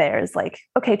issue there. It's like,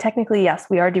 okay, technically, yes,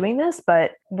 we are doing this,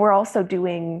 but we're also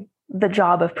doing the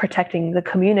job of protecting the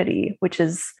community, which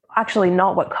is actually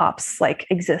not what cops like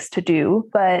exist to do.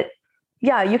 But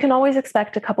yeah, you can always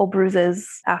expect a couple bruises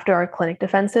after our clinic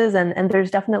defenses. And there's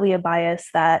definitely a bias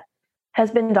that has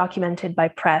been documented by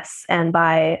press and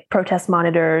by protest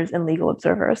monitors and legal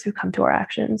observers who come to our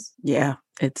actions. Yeah,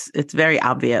 it's very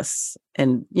obvious.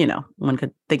 And, one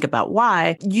could think about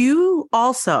why. You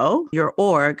also, your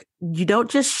org, you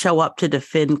don't just show up to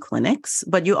defend clinics,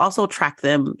 but you also track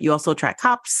them. You also track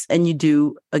cops, and you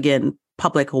do, again,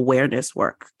 public awareness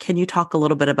work. Can you talk a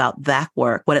little bit about that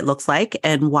work, what it looks like,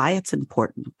 and why it's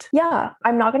important? Yeah,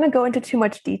 I'm not going to go into too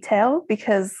much detail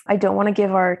because I don't want to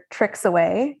give our tricks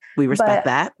away. We respect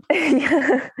that.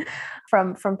 Yeah,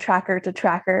 from tracker to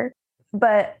tracker.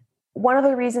 But one of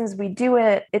the reasons we do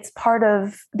it, it's part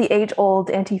of the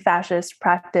age-old anti-fascist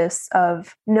practice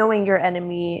of knowing your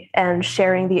enemy and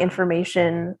sharing the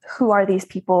information. Who are these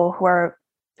people who are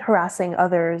harassing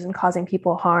others and causing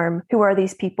people harm? Who are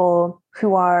these people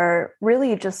who are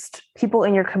really just people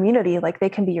in your community? Like, they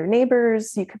can be your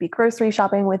neighbors, you could be grocery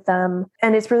shopping with them.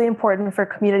 And it's really important for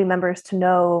community members to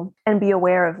know and be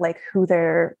aware of like who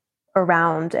they're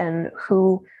around and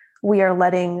who we are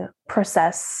letting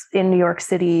process in New York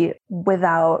City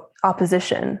without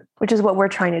opposition, which is what we're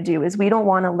trying to do. Is we don't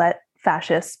want to let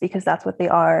fascists, because that's what they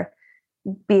are,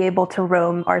 be able to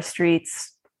roam our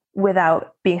streets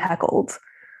without being heckled.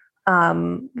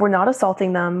 We're not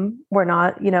assaulting them. We're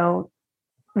not,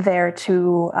 there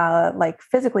to like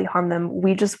physically harm them.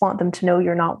 We just want them to know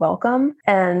you're not welcome.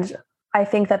 And I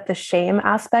think that the shame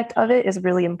aspect of it is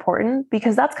really important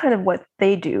because that's kind of what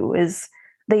they do, is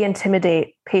they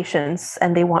intimidate patients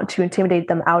and they want to intimidate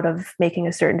them out of making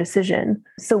a certain decision.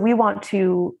 So we want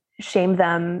to shame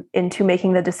them into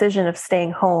making the decision of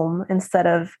staying home instead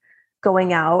of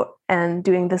going out and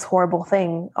doing this horrible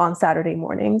thing on Saturday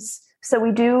mornings. So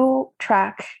we do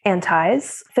track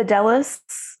antis. Fidelis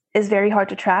is very hard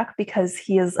to track because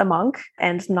he is a monk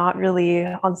and not really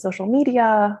on social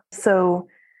media. So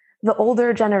the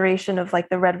older generation of like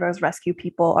the Red Rose Rescue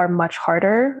people are much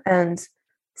harder. And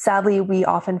sadly, we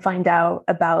often find out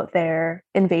about their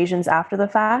invasions after the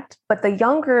fact. But the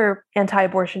younger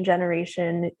anti-abortion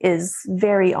generation is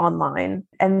very online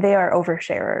and they are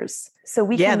oversharers. So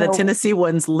we the Tennessee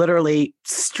ones literally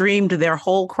streamed their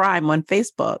whole crime on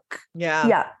Facebook.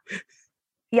 Yeah.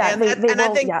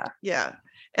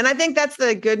 And I think that's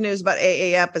the good news about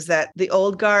AAF is that the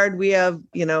old guard, we have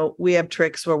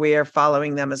tricks where we are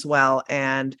following them as well.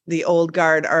 And the old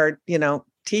guard are,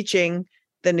 teaching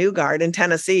the new guard in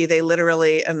Tennessee. They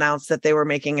literally announced that they were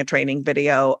making a training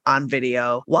video on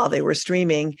video while they were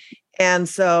streaming. And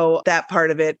so that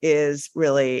part of it is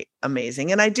really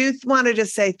amazing. And I do want to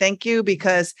just say thank you,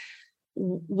 because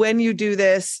when you do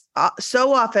this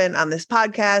so often on this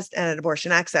podcast and at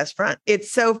Abortion Access Front,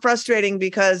 it's so frustrating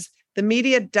because the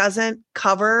media doesn't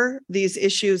cover these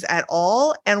issues at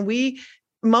all. And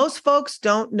most folks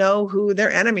don't know who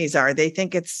their enemies are. They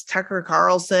think it's Tucker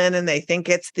Carlson and they think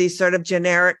it's these sort of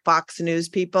generic Fox News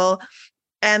people.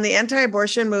 And the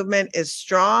anti-abortion movement is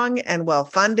strong and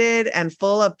well-funded and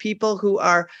full of people who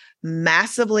are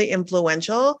massively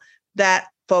influential that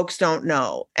folks don't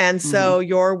know. And so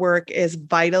your work is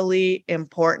vitally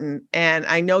important. And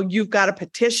I know you've got a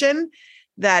petition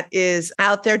that is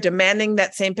out there demanding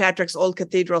that St. Patrick's Old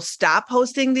Cathedral stop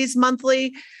hosting these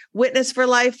monthly Witness for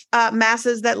Life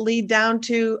masses that lead down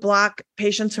to block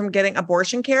patients from getting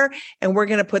abortion care. And we're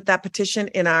going to put that petition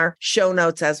in our show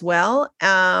notes as well.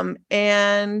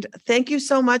 And thank you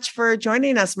so much for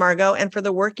joining us, Margot, and for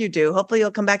the work you do. Hopefully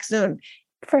you'll come back soon.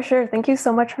 For sure. Thank you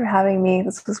so much for having me.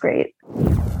 This was great.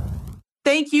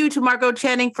 Thank you to Margot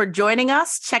Channing for joining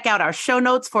us. Check out our show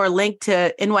notes for a link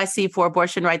to NYC for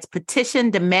Abortion Rights petition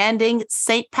demanding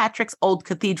St. Patrick's Old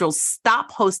Cathedral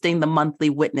stop hosting the monthly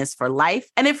Witness for Life.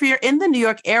 And if you're in the New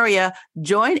York area,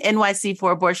 join NYC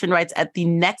for Abortion Rights at the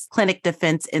next clinic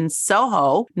defense in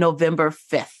Soho, November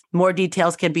 5th. More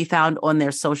details can be found on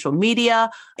their social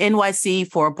media, NYC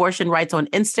for Abortion Rights on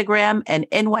Instagram and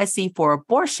NYC for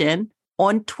Abortion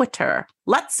on Twitter.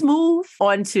 Let's move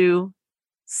on to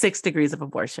 6 Degrees of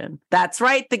Abortion. That's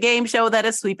right, the game show that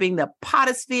is sweeping the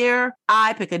potosphere.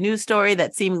 I pick a news story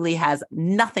that seemingly has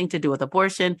nothing to do with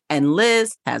abortion, and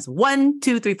Liz has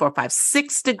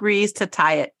 6 degrees to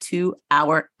tie it to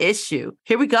our issue.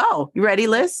 Here we go. You ready,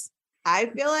 Liz? I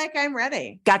feel like I'm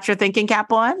ready. Got your thinking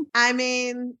cap on? I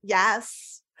mean,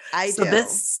 yes, I do.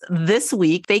 This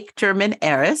week, fake German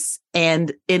heiress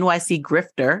and NYC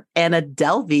grifter Anna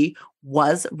Delvey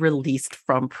was released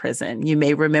from prison. You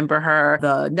may remember her.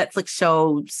 The Netflix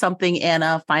show Something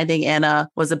Anna, Finding Anna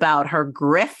was about her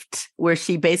grift, where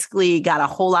she basically got a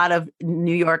whole lot of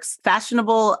New York's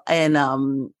fashionable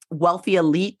and wealthy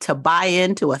elite to buy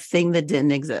into a thing that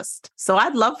didn't exist. So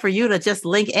I'd love for you to just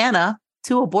link Anna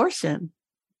to abortion.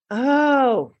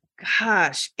 Oh,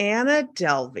 gosh. Anna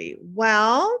Delvey.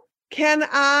 Well, can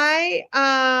I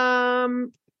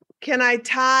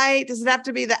tie, does it have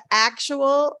to be the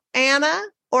actual Anna,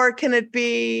 or can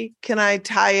I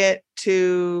tie it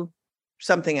to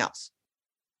something else?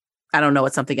 I don't know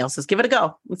what something else is. Give it a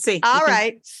go. Let's see. All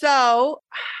right. So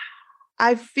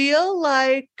I feel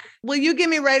like, will you give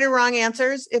me right or wrong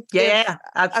answers? Yeah.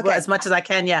 Okay. As much as I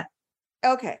can. Yeah.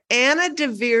 Okay. Anna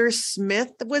DeVere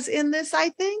Smith was in this, I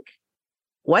think.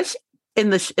 Was she in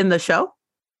the show?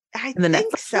 I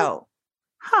think so.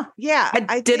 Huh. Yeah.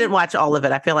 I didn't watch all of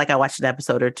it. I feel like I watched an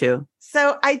episode or two.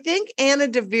 So I think Anna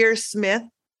DeVere Smith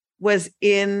was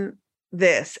in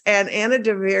this. And Anna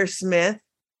DeVere Smith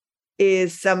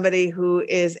is somebody who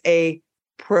is a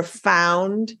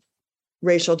profound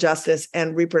racial justice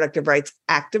and reproductive rights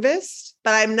activist.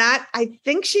 But I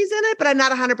think she's in it, but I'm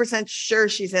not 100% sure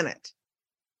she's in it.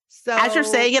 So as you're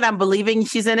saying it, I'm believing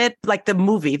she's in it, like the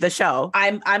movie, the show.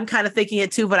 I'm kind of thinking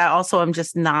it too, but I also am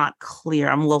just not clear.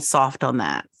 I'm a little soft on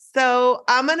that. So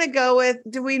I'm going to go with,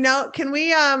 do we know, can we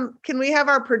have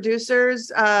our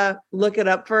producers look it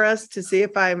up for us to see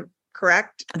if I'm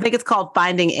correct? I think it's called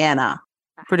Finding Anna.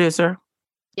 Producer.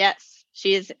 Yes,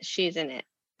 she's in it.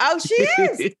 Oh, she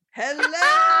is. Hello.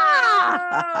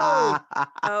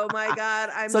 Oh my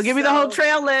God. So give me the whole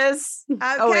trail, Liz.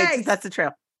 Okay. Oh, wait, that's the trail.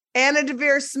 Anna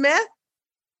DeVere Smith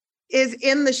is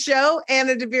in the show.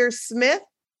 Anna DeVere Smith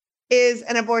is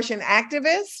an abortion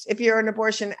activist. If you're an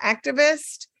abortion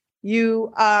activist,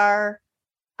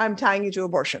 I'm tying you to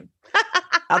abortion.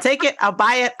 I'll take it. I'll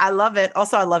buy it. I love it.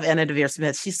 Also, I love Anna Devere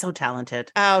Smith. She's so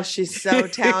talented. Oh, she's so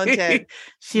talented.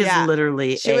 She is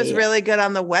literally She was really good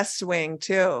on The West Wing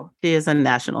too. She is a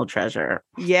national treasure.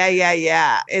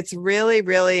 Yeah. It's really,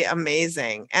 really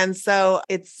amazing. And so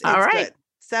it's all right. Good.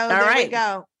 So there we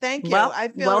go. Thank you. Well, I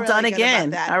feel really done good again.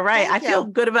 about that. All right. Thank I feel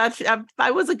good about you.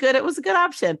 It was a good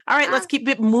option. All right. Let's keep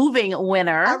it moving,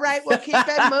 winner. All right. We'll keep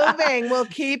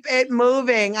it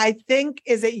moving. I think,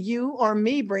 is it you or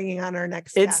me bringing on our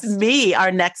next guest? It's me,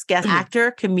 our next guest,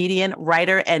 actor, comedian,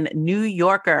 writer, and New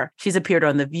Yorker. She's appeared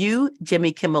on The View,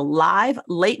 Jimmy Kimmel Live,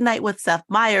 Late Night with Seth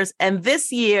Meyers, and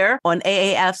this year on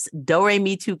AAF's Do Re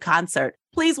Mi 2 concert.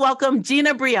 Please welcome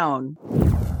Gina Brion.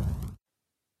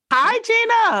 Hi,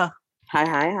 Gina.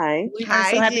 Hi.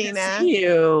 Hi, so happy Gina. to see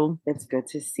you. It's good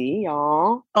to see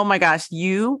y'all. Oh my gosh,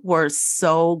 you were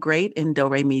so great in Do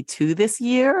Re Mi 2 this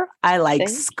year. I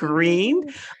screamed.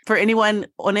 You. For anyone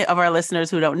of our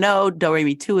listeners who don't know, Do Re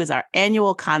Mi 2 is our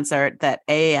annual concert that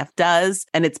AAF does.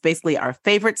 And it's basically our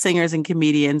favorite singers and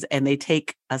comedians. And they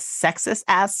take a sexist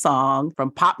ass song from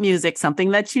pop music,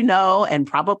 something that you know and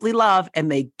probably love,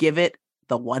 and they give it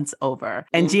the once over.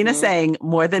 And Gina sang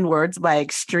More Than Words by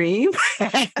Extreme.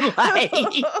 I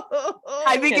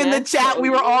think in the chat, we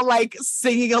were all like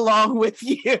singing along with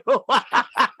you.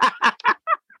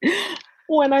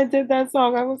 When I did that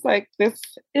song, I was like, this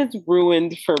is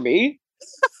ruined for me.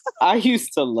 I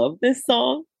used to love this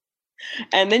song.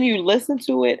 And then you listen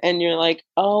to it and you're like,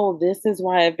 oh, this is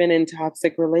why I've been in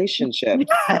toxic relationships.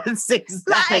 Yes,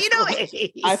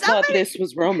 exactly. I thought this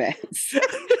was romance.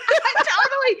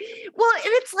 Totally. Well, and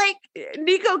it's like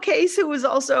Nico Case, who was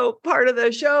also part of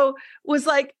the show, was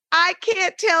like, I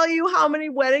can't tell you how many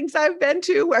weddings I've been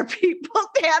to where people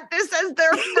had this as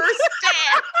their first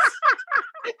dance.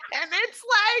 And it's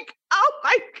like, oh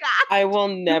my God. I will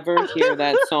never hear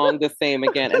that song the same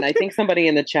again. And I think somebody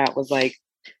in the chat was like,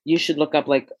 you should look up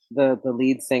like the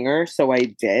lead singer. So I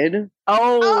did.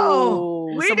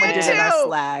 Oh, we someone did did it too.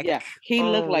 Slack. Yeah, he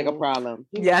looked like a problem.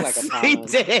 He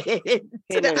did.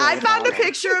 I found a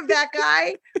picture of that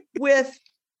guy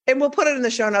and we'll put it in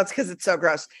the show notes because it's so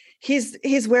gross.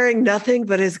 He's wearing nothing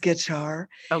but his guitar.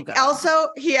 Oh God. Also,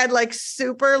 he had like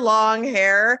super long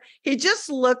hair. He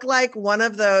just looked like one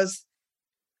of those,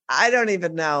 I don't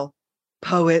even know,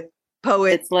 poet.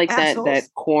 It's like assholes. that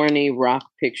corny rock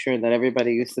picture that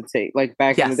everybody used to take, like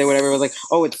back in the day, whatever. It was like,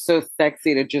 oh, it's so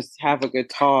sexy to just have a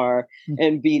guitar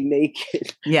and be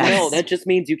naked. Yes. No, that just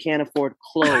means you can't afford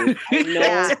clothes. I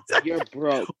know you're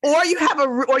broke, or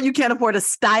you can't afford a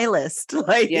stylist.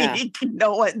 Like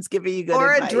no one's giving you good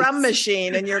or advice. A drum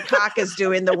machine, and your cock is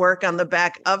doing the work on the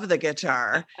back of the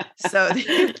guitar. So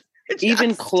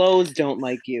even clothes don't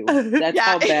like you. That's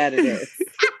how bad it is.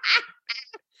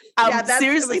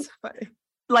 Seriously,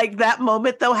 like that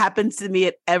moment though happens to me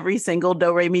at every single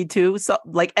Do Re Mi 2. So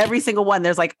like every single one,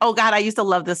 there's like, oh God, I used to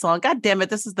love this song. God damn it,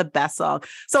 this is the best song.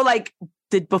 So like,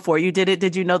 before you did it,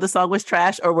 did you know the song was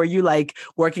trash, or were you like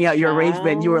working out your arrangement?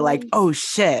 And you were like, oh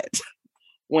shit.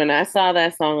 When I saw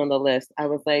that song on the list, I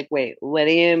was like, wait, what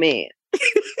do you mean?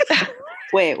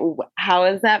 Wait, how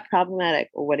is that problematic?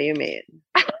 What do you mean?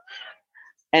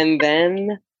 And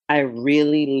then I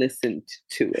really listened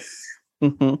to it.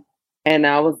 Mm-hmm. And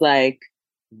I was like,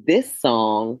 this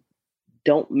song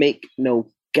don't make no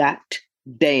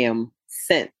goddamn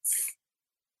sense.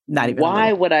 Not even.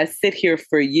 Why would I sit here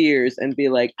for years and be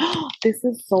like, oh, this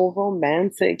is so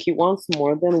romantic. He wants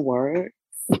more than words.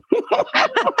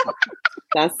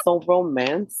 That's so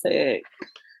romantic.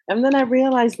 And then I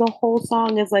realized the whole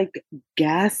song is like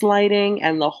gaslighting,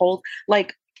 and the whole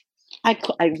like I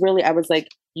was like,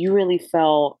 you really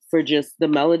fell for just the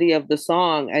melody of the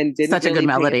song and didn't such a good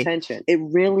melody. Pay attention. It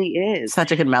really is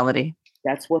such a good melody.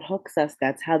 That's what hooks us.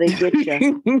 That's how they get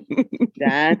you.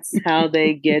 That's how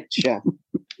they get you.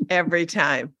 Every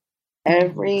time.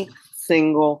 Every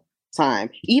single time.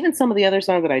 Even some of the other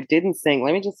songs that I didn't sing.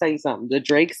 Let me just tell you something. The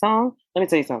Drake song. Let me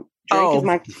tell you something.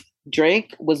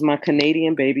 Drake was my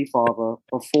Canadian baby father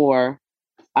before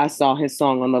I saw his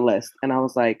song on the list, and I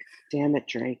was like, "Damn it,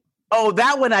 Drake." Oh,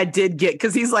 that one I did get,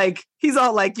 because he's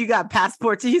all like, you got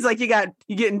passports. He's like, you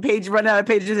getting run out of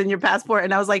pages in your passport.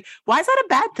 And I was like, why is that a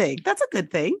bad thing? That's a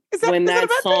good thing. When that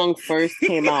song first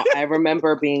came out, I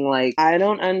remember being like, I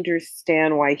don't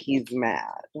understand why he's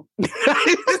mad.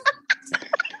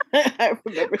 I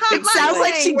remember it sounds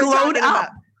like she glowed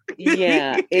up.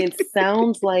 Yeah, it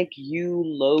sounds like you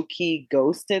low-key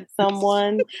ghosted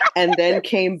someone and then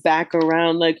came back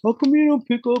around like, how come you don't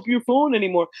pick up your phone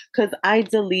anymore? Because I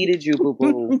deleted you,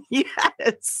 boo-boo.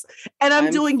 Yes. And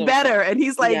I'm doing so better. Sorry. And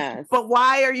he's like, yes. But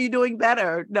why are you doing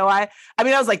better? No, I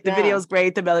mean, I was like, the video's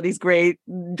great, the melody's great,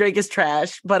 Drake is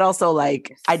trash, but also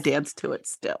like, I dance to it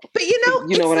still. But you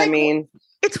know what I mean?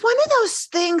 It's one of those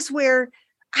things where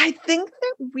I think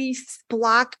that we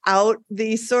block out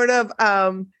the sort of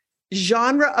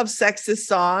genre of sexist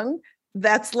song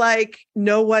that's like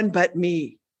no one but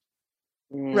me,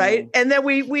 right? And then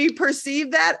we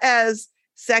perceive that as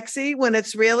sexy when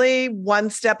it's really one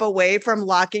step away from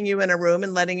locking you in a room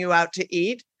and letting you out to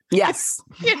eat. Yes.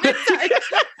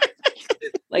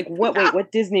 Like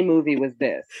what Disney movie was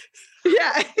this?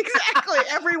 Yeah, exactly.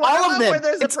 Every one of them where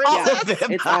there's a princess.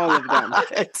 It's all of them.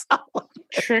 It's all of them.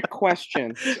 Trick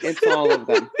question. It's all of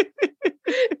them.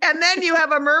 And then you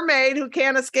have a mermaid who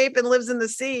can't escape and lives in the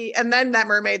sea. And then that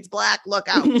mermaid's black. Look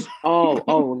out.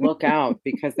 Oh, look out.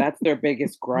 Because that's their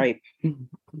biggest gripe.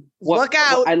 Look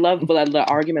out. The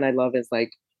argument I love is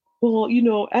like,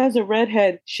 well, as a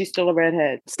redhead, she's still a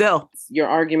redhead. Still. Your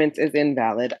argument is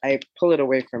invalid. I pull it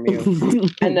away from you.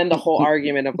 And then the whole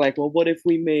argument of like, well, what if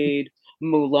we made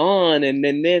Mulan and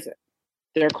then this?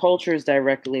 Their culture is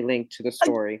directly linked to the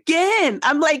story. Again,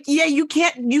 I'm like, yeah, you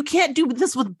can't do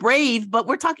this with Brave, but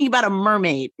we're talking about a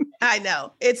mermaid. I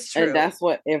know. It's true. And that's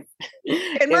what and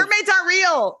mermaids aren't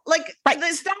real. Like,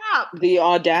 stop. The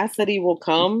audacity will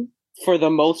come for the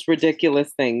most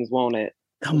ridiculous things, won't it?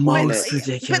 The most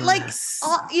ridiculous. But like,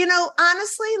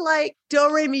 honestly, like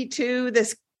Do-Re-Mi 2,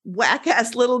 this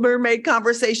whack-ass Little Mermaid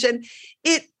conversation,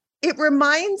 it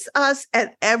reminds us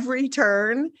at every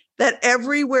turn that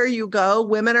everywhere you go,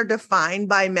 women are defined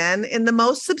by men in the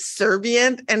most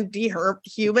subservient and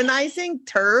dehumanizing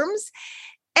terms.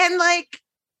 And like,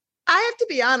 I have to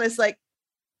be honest, like,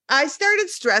 I started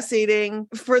stress eating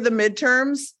for the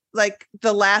midterms, like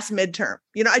the last midterm.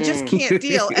 I just can't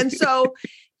deal. And so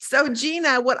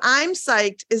Gina, what I'm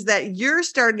psyched is that you're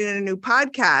starting a new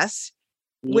podcast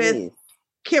with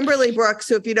Kimberly Brooks,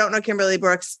 who, if you don't know Kimberly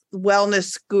Brooks,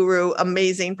 wellness guru,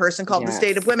 amazing person called The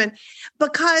State of Women,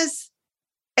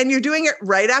 and you're doing it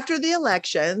right after the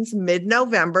elections,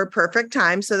 mid-November, perfect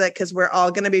time, because we're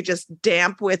all going to be just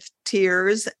damp with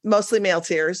tears, mostly male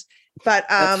tears. But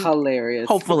that's hilarious.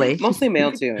 Hopefully, mostly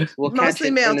male tears. Mostly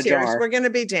male tears. We're going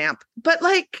to be damp, but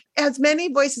like as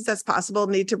many voices as possible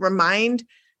need to remind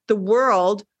the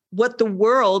world what the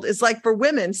world is like for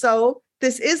women. So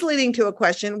this is leading to a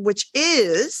question, which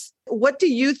is, what do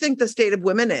you think the state of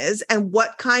women is, and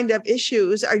what kind of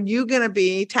issues are you going to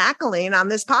be tackling on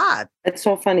this pod? It's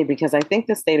so funny because I think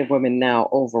the state of women now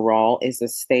overall is a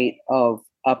state of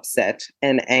upset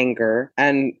and anger.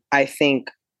 And I think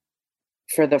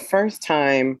for the first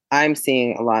time, I'm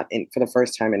seeing a lot for the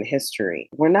first time in history,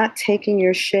 we're not taking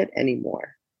your shit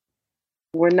anymore.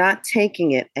 We're not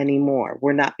taking it anymore.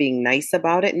 We're not being nice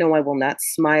about it. No, I will not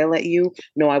smile at you.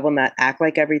 No, I will not act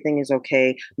like everything is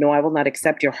okay. No, I will not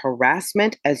accept your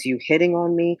harassment as you hitting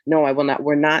on me. No, I will not.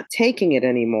 We're not taking it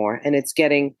anymore. And it's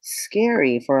getting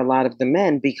scary for a lot of the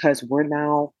men because we're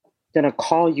now going to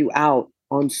call you out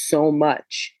on so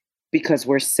much because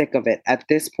we're sick of it. At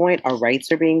this point, our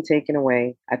rights are being taken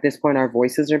away. At this point, our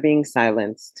voices are being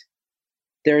silenced.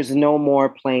 There's no more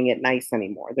playing it nice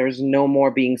anymore. There's no more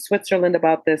being Switzerland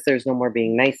about this. There's no more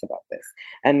being nice about this.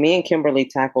 And me and Kimberly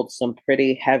tackled some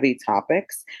pretty heavy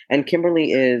topics. And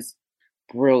Kimberly is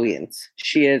brilliant.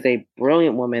 She is a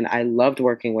brilliant woman. I loved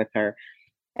working with her.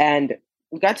 And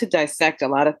we got to dissect a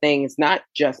lot of things, not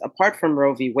just apart from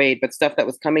Roe v. Wade, but stuff that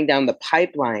was coming down the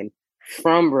pipeline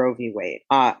from Roe v. Wade.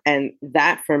 And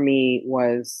that for me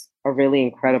was a really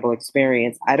incredible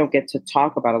experience. I don't get to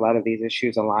talk about a lot of these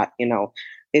issues a lot.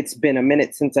 It's been a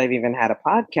minute since I've even had a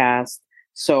podcast.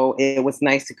 So it was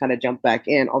nice to kind of jump back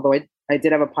in. Although I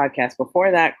did have a podcast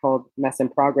before that called Mess in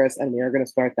Progress, and we are going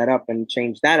to start that up and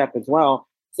change that up as well.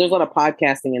 So there's a lot of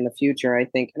podcasting in the future, I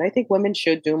think. And I think women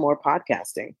should do more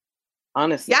podcasting,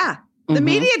 honestly. Yeah. The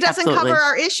media doesn't cover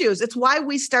our issues. It's why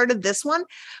we started this one,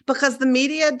 because the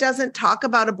media doesn't talk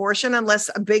about abortion unless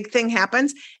a big thing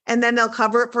happens, and then they'll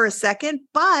cover it for a second,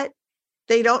 but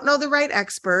they don't know the right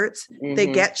experts. Mm-hmm. They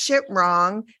get shit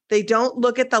wrong. They don't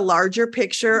look at the larger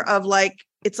picture of, like,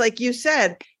 it's like you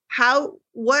said,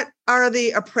 what are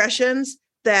the oppressions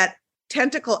that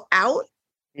tentacle out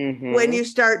when you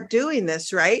start doing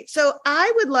this, right? So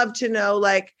I would love to know,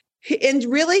 like, in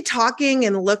really talking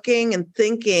and looking and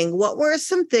thinking, what were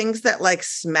some things that like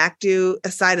smacked you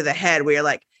aside of the head where you're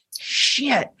like,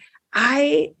 shit,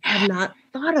 I have not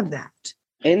thought of that?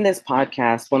 in this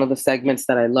podcast, one of the segments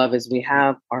that I love is we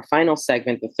have our final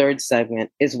segment. The third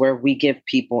segment is where we give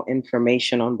people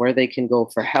information on where they can go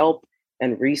for help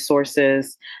and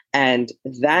resources. And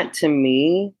that to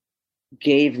me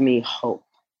gave me hope.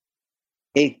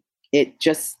 It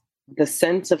just, the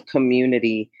sense of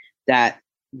community that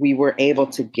we were able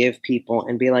to give people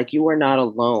and be like, you are not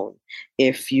alone.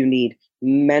 If you need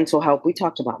mental health, we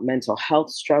talked about mental health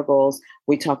struggles.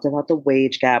 We talked about the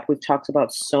wage gap. We've talked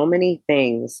about so many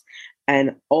things.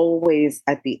 And always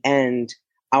at the end,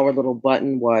 our little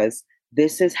button was,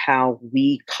 this is how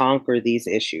we conquer these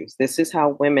issues. This is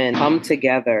how women come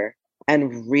together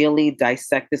and really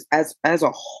dissect this as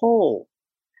a whole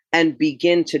and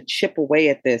begin to chip away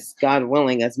at this, God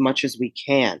willing, as much as we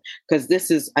can. Because this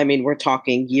is, I mean, we're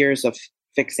talking years of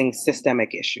fixing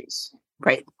systemic issues.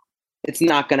 Right. It's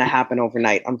not going to happen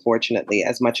overnight, unfortunately,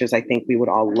 as much as I think we would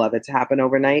all love it to happen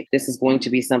overnight. This is going to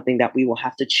be something that we will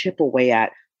have to chip away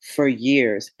at for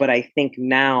years. But I think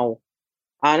now,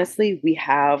 honestly, we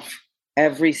have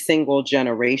every single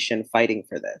generation fighting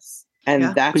for this.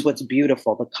 And that's what's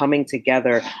beautiful, the coming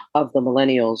together of the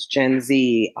millennials, Gen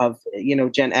Z, of,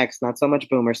 Gen X, not so much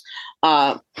boomers,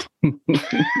 but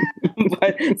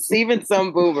even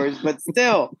some boomers. But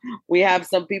still, we have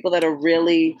some people that are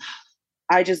really,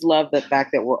 I just love the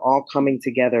fact that we're all coming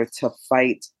together to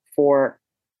fight for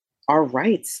our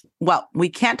rights. Well, we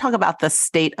can't talk about the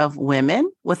state of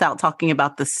women without talking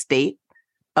about the state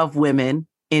of women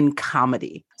in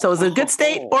comedy. So is it a good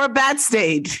state or a bad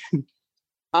state?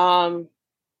 I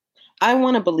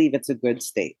want to believe it's a good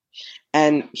state.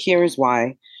 And here's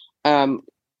why.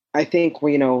 I think,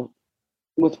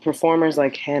 with performers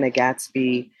like Hannah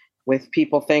Gatsby, with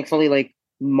people, thankfully, like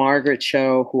Margaret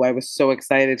Cho, who I was so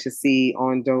excited to see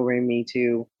on Do Re Mi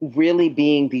too, really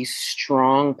being these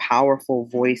strong, powerful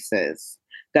voices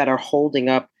that are holding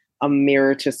up a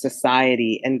mirror to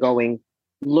society and going,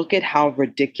 look at how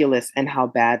ridiculous and how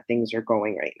bad things are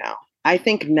going right now. I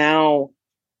think now,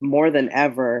 more than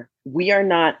ever, we are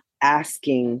not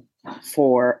asking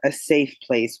for a safe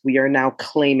place. We are now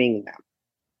claiming them.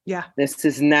 Yeah. This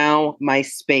is now my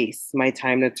space, my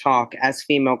time to talk. As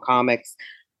female comics,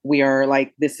 we are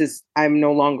like, I'm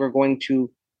no longer going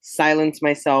to silence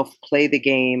myself, play the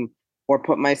game, or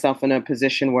put myself in a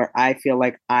position where I feel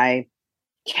like I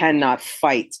cannot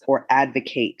fight or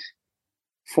advocate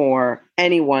for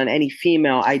anyone, any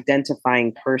female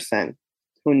identifying person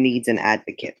who needs an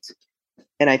advocate.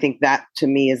 And I think that to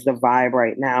me is the vibe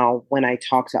right now when I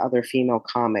talk to other female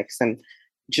comics. And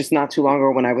just not too long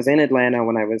ago when I was in Atlanta,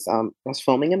 when I was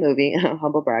filming a movie,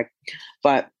 humble brag,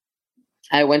 but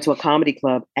I went to a comedy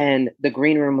club and the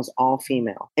green room was all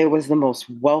female. It was the most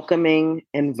welcoming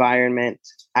environment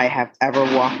I have ever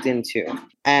walked into.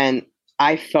 And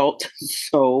I felt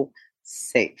so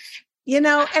safe. And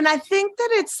I think that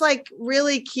it's like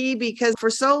really key because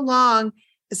for so long,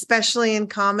 especially in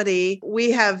comedy,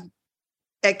 we have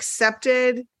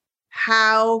accepted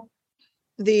how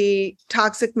the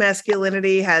toxic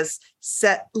masculinity has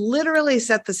literally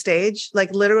set the stage,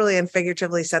 like literally and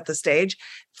figuratively set the stage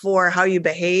for how you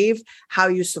behave, how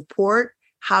you support,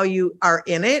 how you are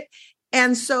in it.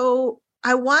 And so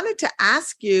I wanted to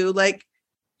ask you, like,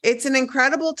 it's an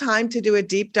incredible time to do a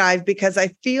deep dive because I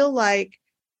feel like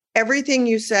everything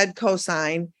you said,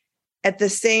 cosign. At the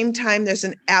same time, there's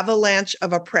an avalanche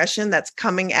of oppression that's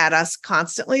coming at us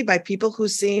constantly by people who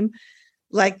seem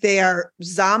like they are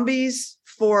zombies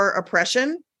for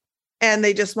oppression and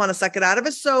they just want to suck it out of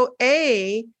us. So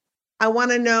I want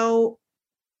to know,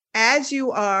 as you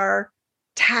are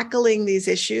tackling these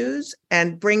issues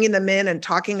and bringing them in and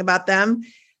talking about them,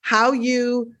 how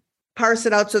you parse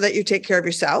it out so that you take care of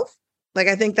yourself. Like,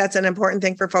 I think that's an important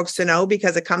thing for folks to know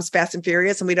because it comes fast and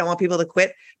furious and we don't want people to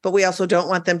quit, but we also don't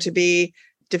want them to be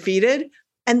defeated.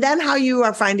 And then how you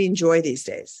are finding joy these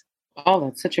days. Oh,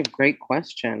 that's such a great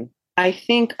question. I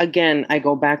think, again, I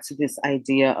go back to this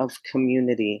idea of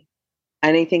community.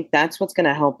 And I think that's what's going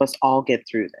to help us all get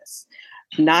through this.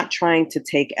 Not trying to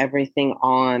take everything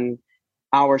on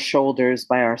our shoulders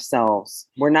by ourselves.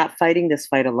 We're not fighting this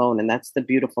fight alone. And that's the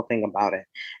beautiful thing about it.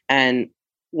 And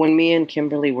when me and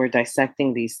Kimberly were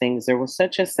dissecting these things, there was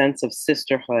such a sense of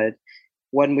sisterhood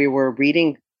when we were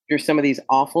reading through some of these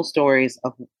awful stories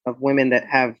of women that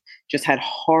have just had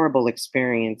horrible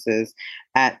experiences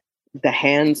at the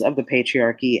hands of the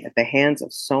patriarchy, at the hands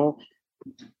of so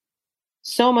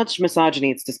much misogyny.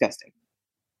 It's disgusting.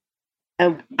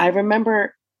 And I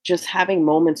remember just having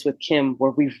moments with Kim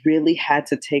where we really had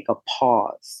to take a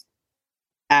pause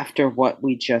after what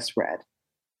we just read.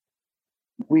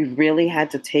 We really had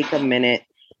to take a minute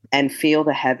and feel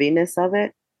the heaviness of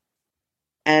it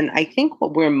And I think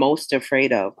what we're most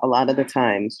afraid of a lot of the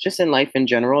times, just in life in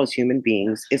general as human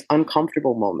beings, is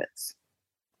uncomfortable moments.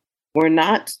 We're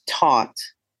not taught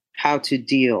how to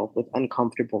deal with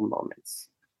uncomfortable moments.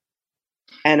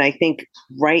 And I think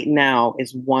right now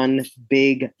is one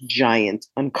big, giant,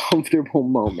 uncomfortable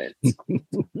moment.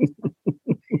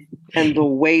 And the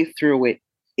way through it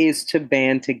is to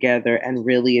band together and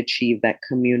really achieve that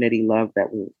community love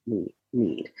that we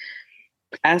need.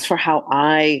 As for how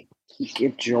I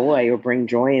give joy or bring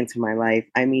joy into my life,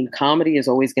 I mean, comedy is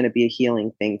always going to be a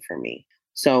healing thing for me.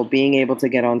 So being able to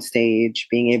get on stage,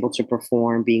 being able to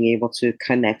perform, being able to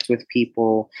connect with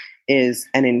people is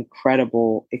an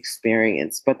incredible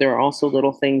experience. But there are also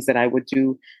little things that I would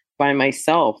do by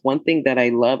myself. One thing that I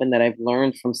love and that I've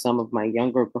learned from some of my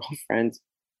younger girlfriends,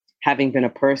 having been a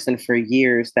person for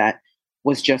years that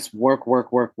was just work,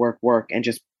 and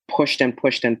just pushed and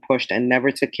pushed and pushed and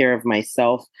never took care of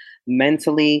myself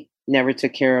mentally, never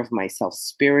took care of myself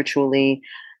spiritually.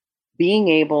 Being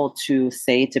able to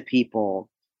say to people,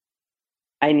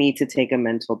 I need to take a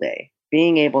mental day.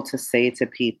 Being able to say to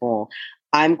people,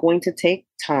 I'm going to take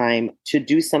time to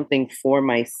do something for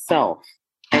myself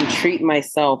and treat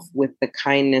myself with the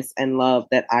kindness and love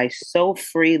that I so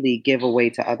freely give away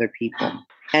to other people.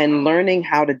 And learning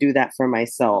how to do that for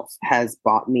myself has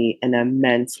brought me an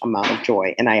immense amount of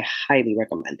joy, and I highly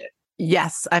recommend it.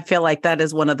 Yes, I feel like that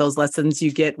is one of those lessons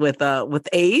you get with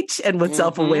age and with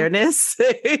self-awareness.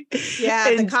 Yeah,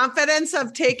 and the confidence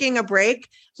of taking a break,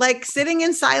 like sitting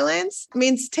in silence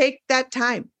means take that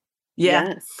time.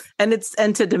 Yeah. Yes.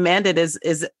 And to demand it is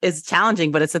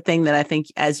challenging, but it's a thing that I think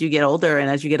as you get older and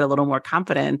as you get a little more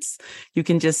confidence, you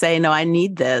can just say, no, I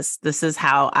need this. This is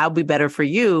how I'll be better for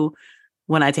you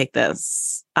when I take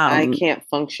this. I can't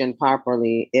function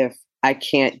properly if I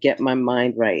can't get my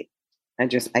mind right.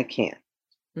 I can't.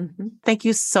 Mm-hmm. Thank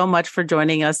you so much for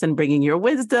joining us and bringing your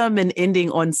wisdom and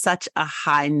ending on such a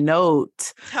high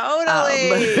note.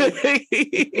 Totally.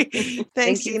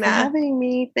 Thanks, Gina, Gina, for having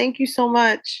me. Thank you so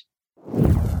much.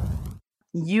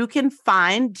 You can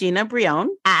find Gina Brillon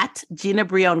at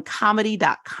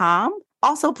ginabrillioncomedy.com.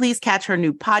 Also, please catch her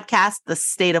new podcast, The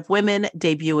State of Women,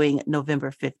 debuting November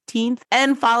 15th.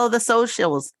 And follow the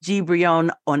socials, G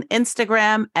Brillon on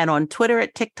Instagram and on Twitter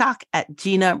at TikTok at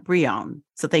Gina Brillon.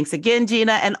 So thanks again,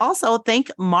 Gina. And also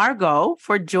thank Margot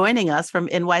for joining us from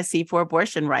NYC for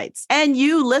Abortion Rights. And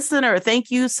you, listener, thank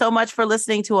you so much for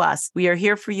listening to us. We are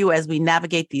here for you as we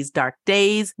navigate these dark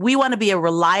days. We want to be a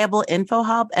reliable info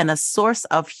hub and a source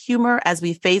of humor as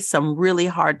we face some really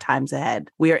hard times ahead.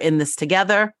 We are in this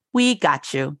together. We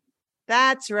got you.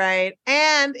 That's right.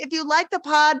 And if you like the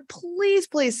pod, please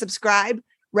subscribe,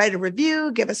 write a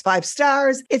review, give us 5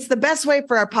 stars. It's the best way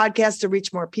for our podcast to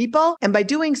reach more people. And by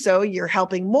doing so, you're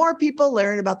helping more people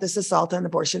learn about this assault on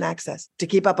abortion access. To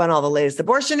keep up on all the latest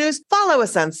abortion news, follow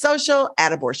us on social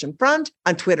at Abortion Front,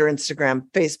 on Twitter, Instagram,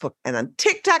 Facebook, and on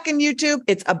TikTok and YouTube.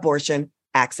 It's Abortion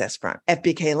Access Front.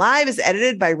 FBK Live is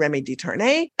edited by Remy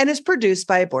DeTournay and is produced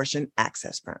by Abortion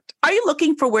Access Front. Are you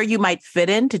looking for where you might fit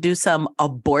in to do some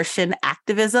abortion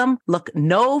activism? Look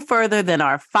no further than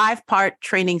our 5-part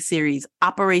training series,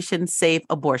 Operation Save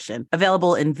Abortion,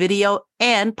 available in video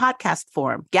and podcast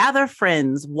form. Gather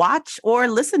friends, watch or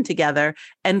listen together,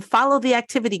 and follow the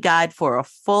activity guide for a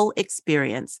full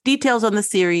experience. Details on the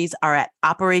series are at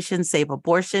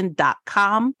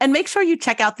operationsaveabortion.com. And make sure you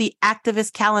check out the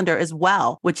activist calendar as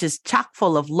well, which is chock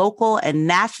full of local and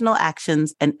national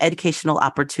actions and educational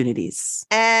opportunities.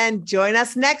 And join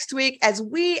us next week as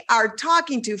we are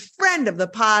talking to friend of the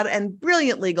pod and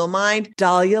brilliant legal mind,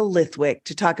 Dahlia Lithwick,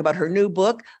 to talk about her new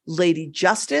book, Lady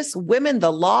Justice, Women,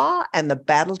 the Law, and the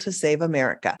Battle to Save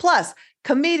America. Plus,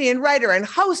 comedian, writer, and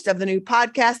host of the new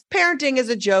podcast, Parenting is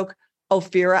a Joke,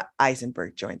 Ophira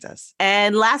Eisenberg joins us.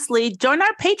 And lastly, join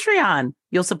our Patreon.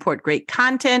 You'll support great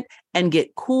content and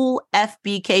get cool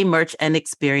FBK merch and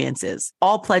experiences.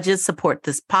 All pledges support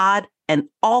this pod and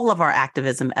all of our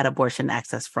activism at Abortion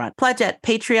Access Front. Pledge at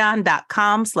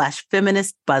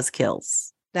patreon.com/feministbuzzkills.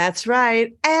 That's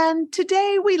right. And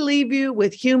today we leave you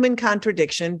with human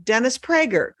contradiction, Dennis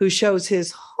Prager, who shows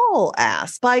his whole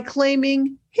ass by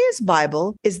claiming his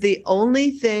Bible is the only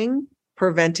thing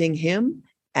preventing him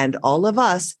and all of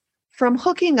us from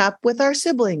hooking up with our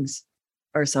siblings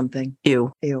or something.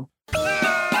 Ew. Ew.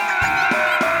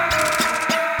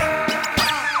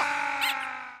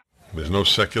 There's no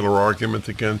secular argument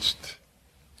against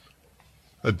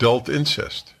adult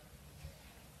incest.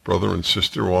 Brother and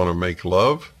sister want to make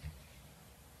love.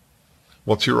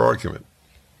 What's your argument?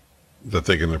 That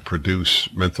they're going to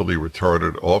produce mentally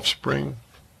retarded offspring?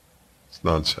 It's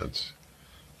nonsense.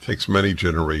 It takes many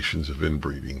generations of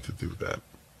inbreeding to do that.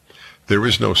 There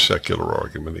is no secular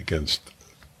argument against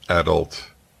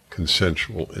adult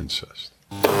consensual incest.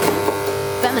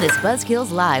 Feminist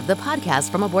Buzzkills Live, the podcast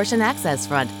from Abortion Access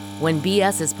Front. When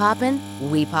BS is poppin',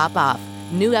 we pop off.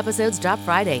 New episodes drop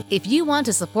Friday. If you want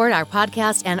to support our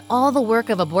podcast and all the work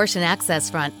of Abortion Access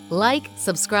Front, like,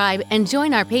 subscribe, and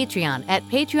join our Patreon at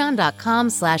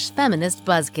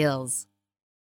patreon.com/feministbuzzkills.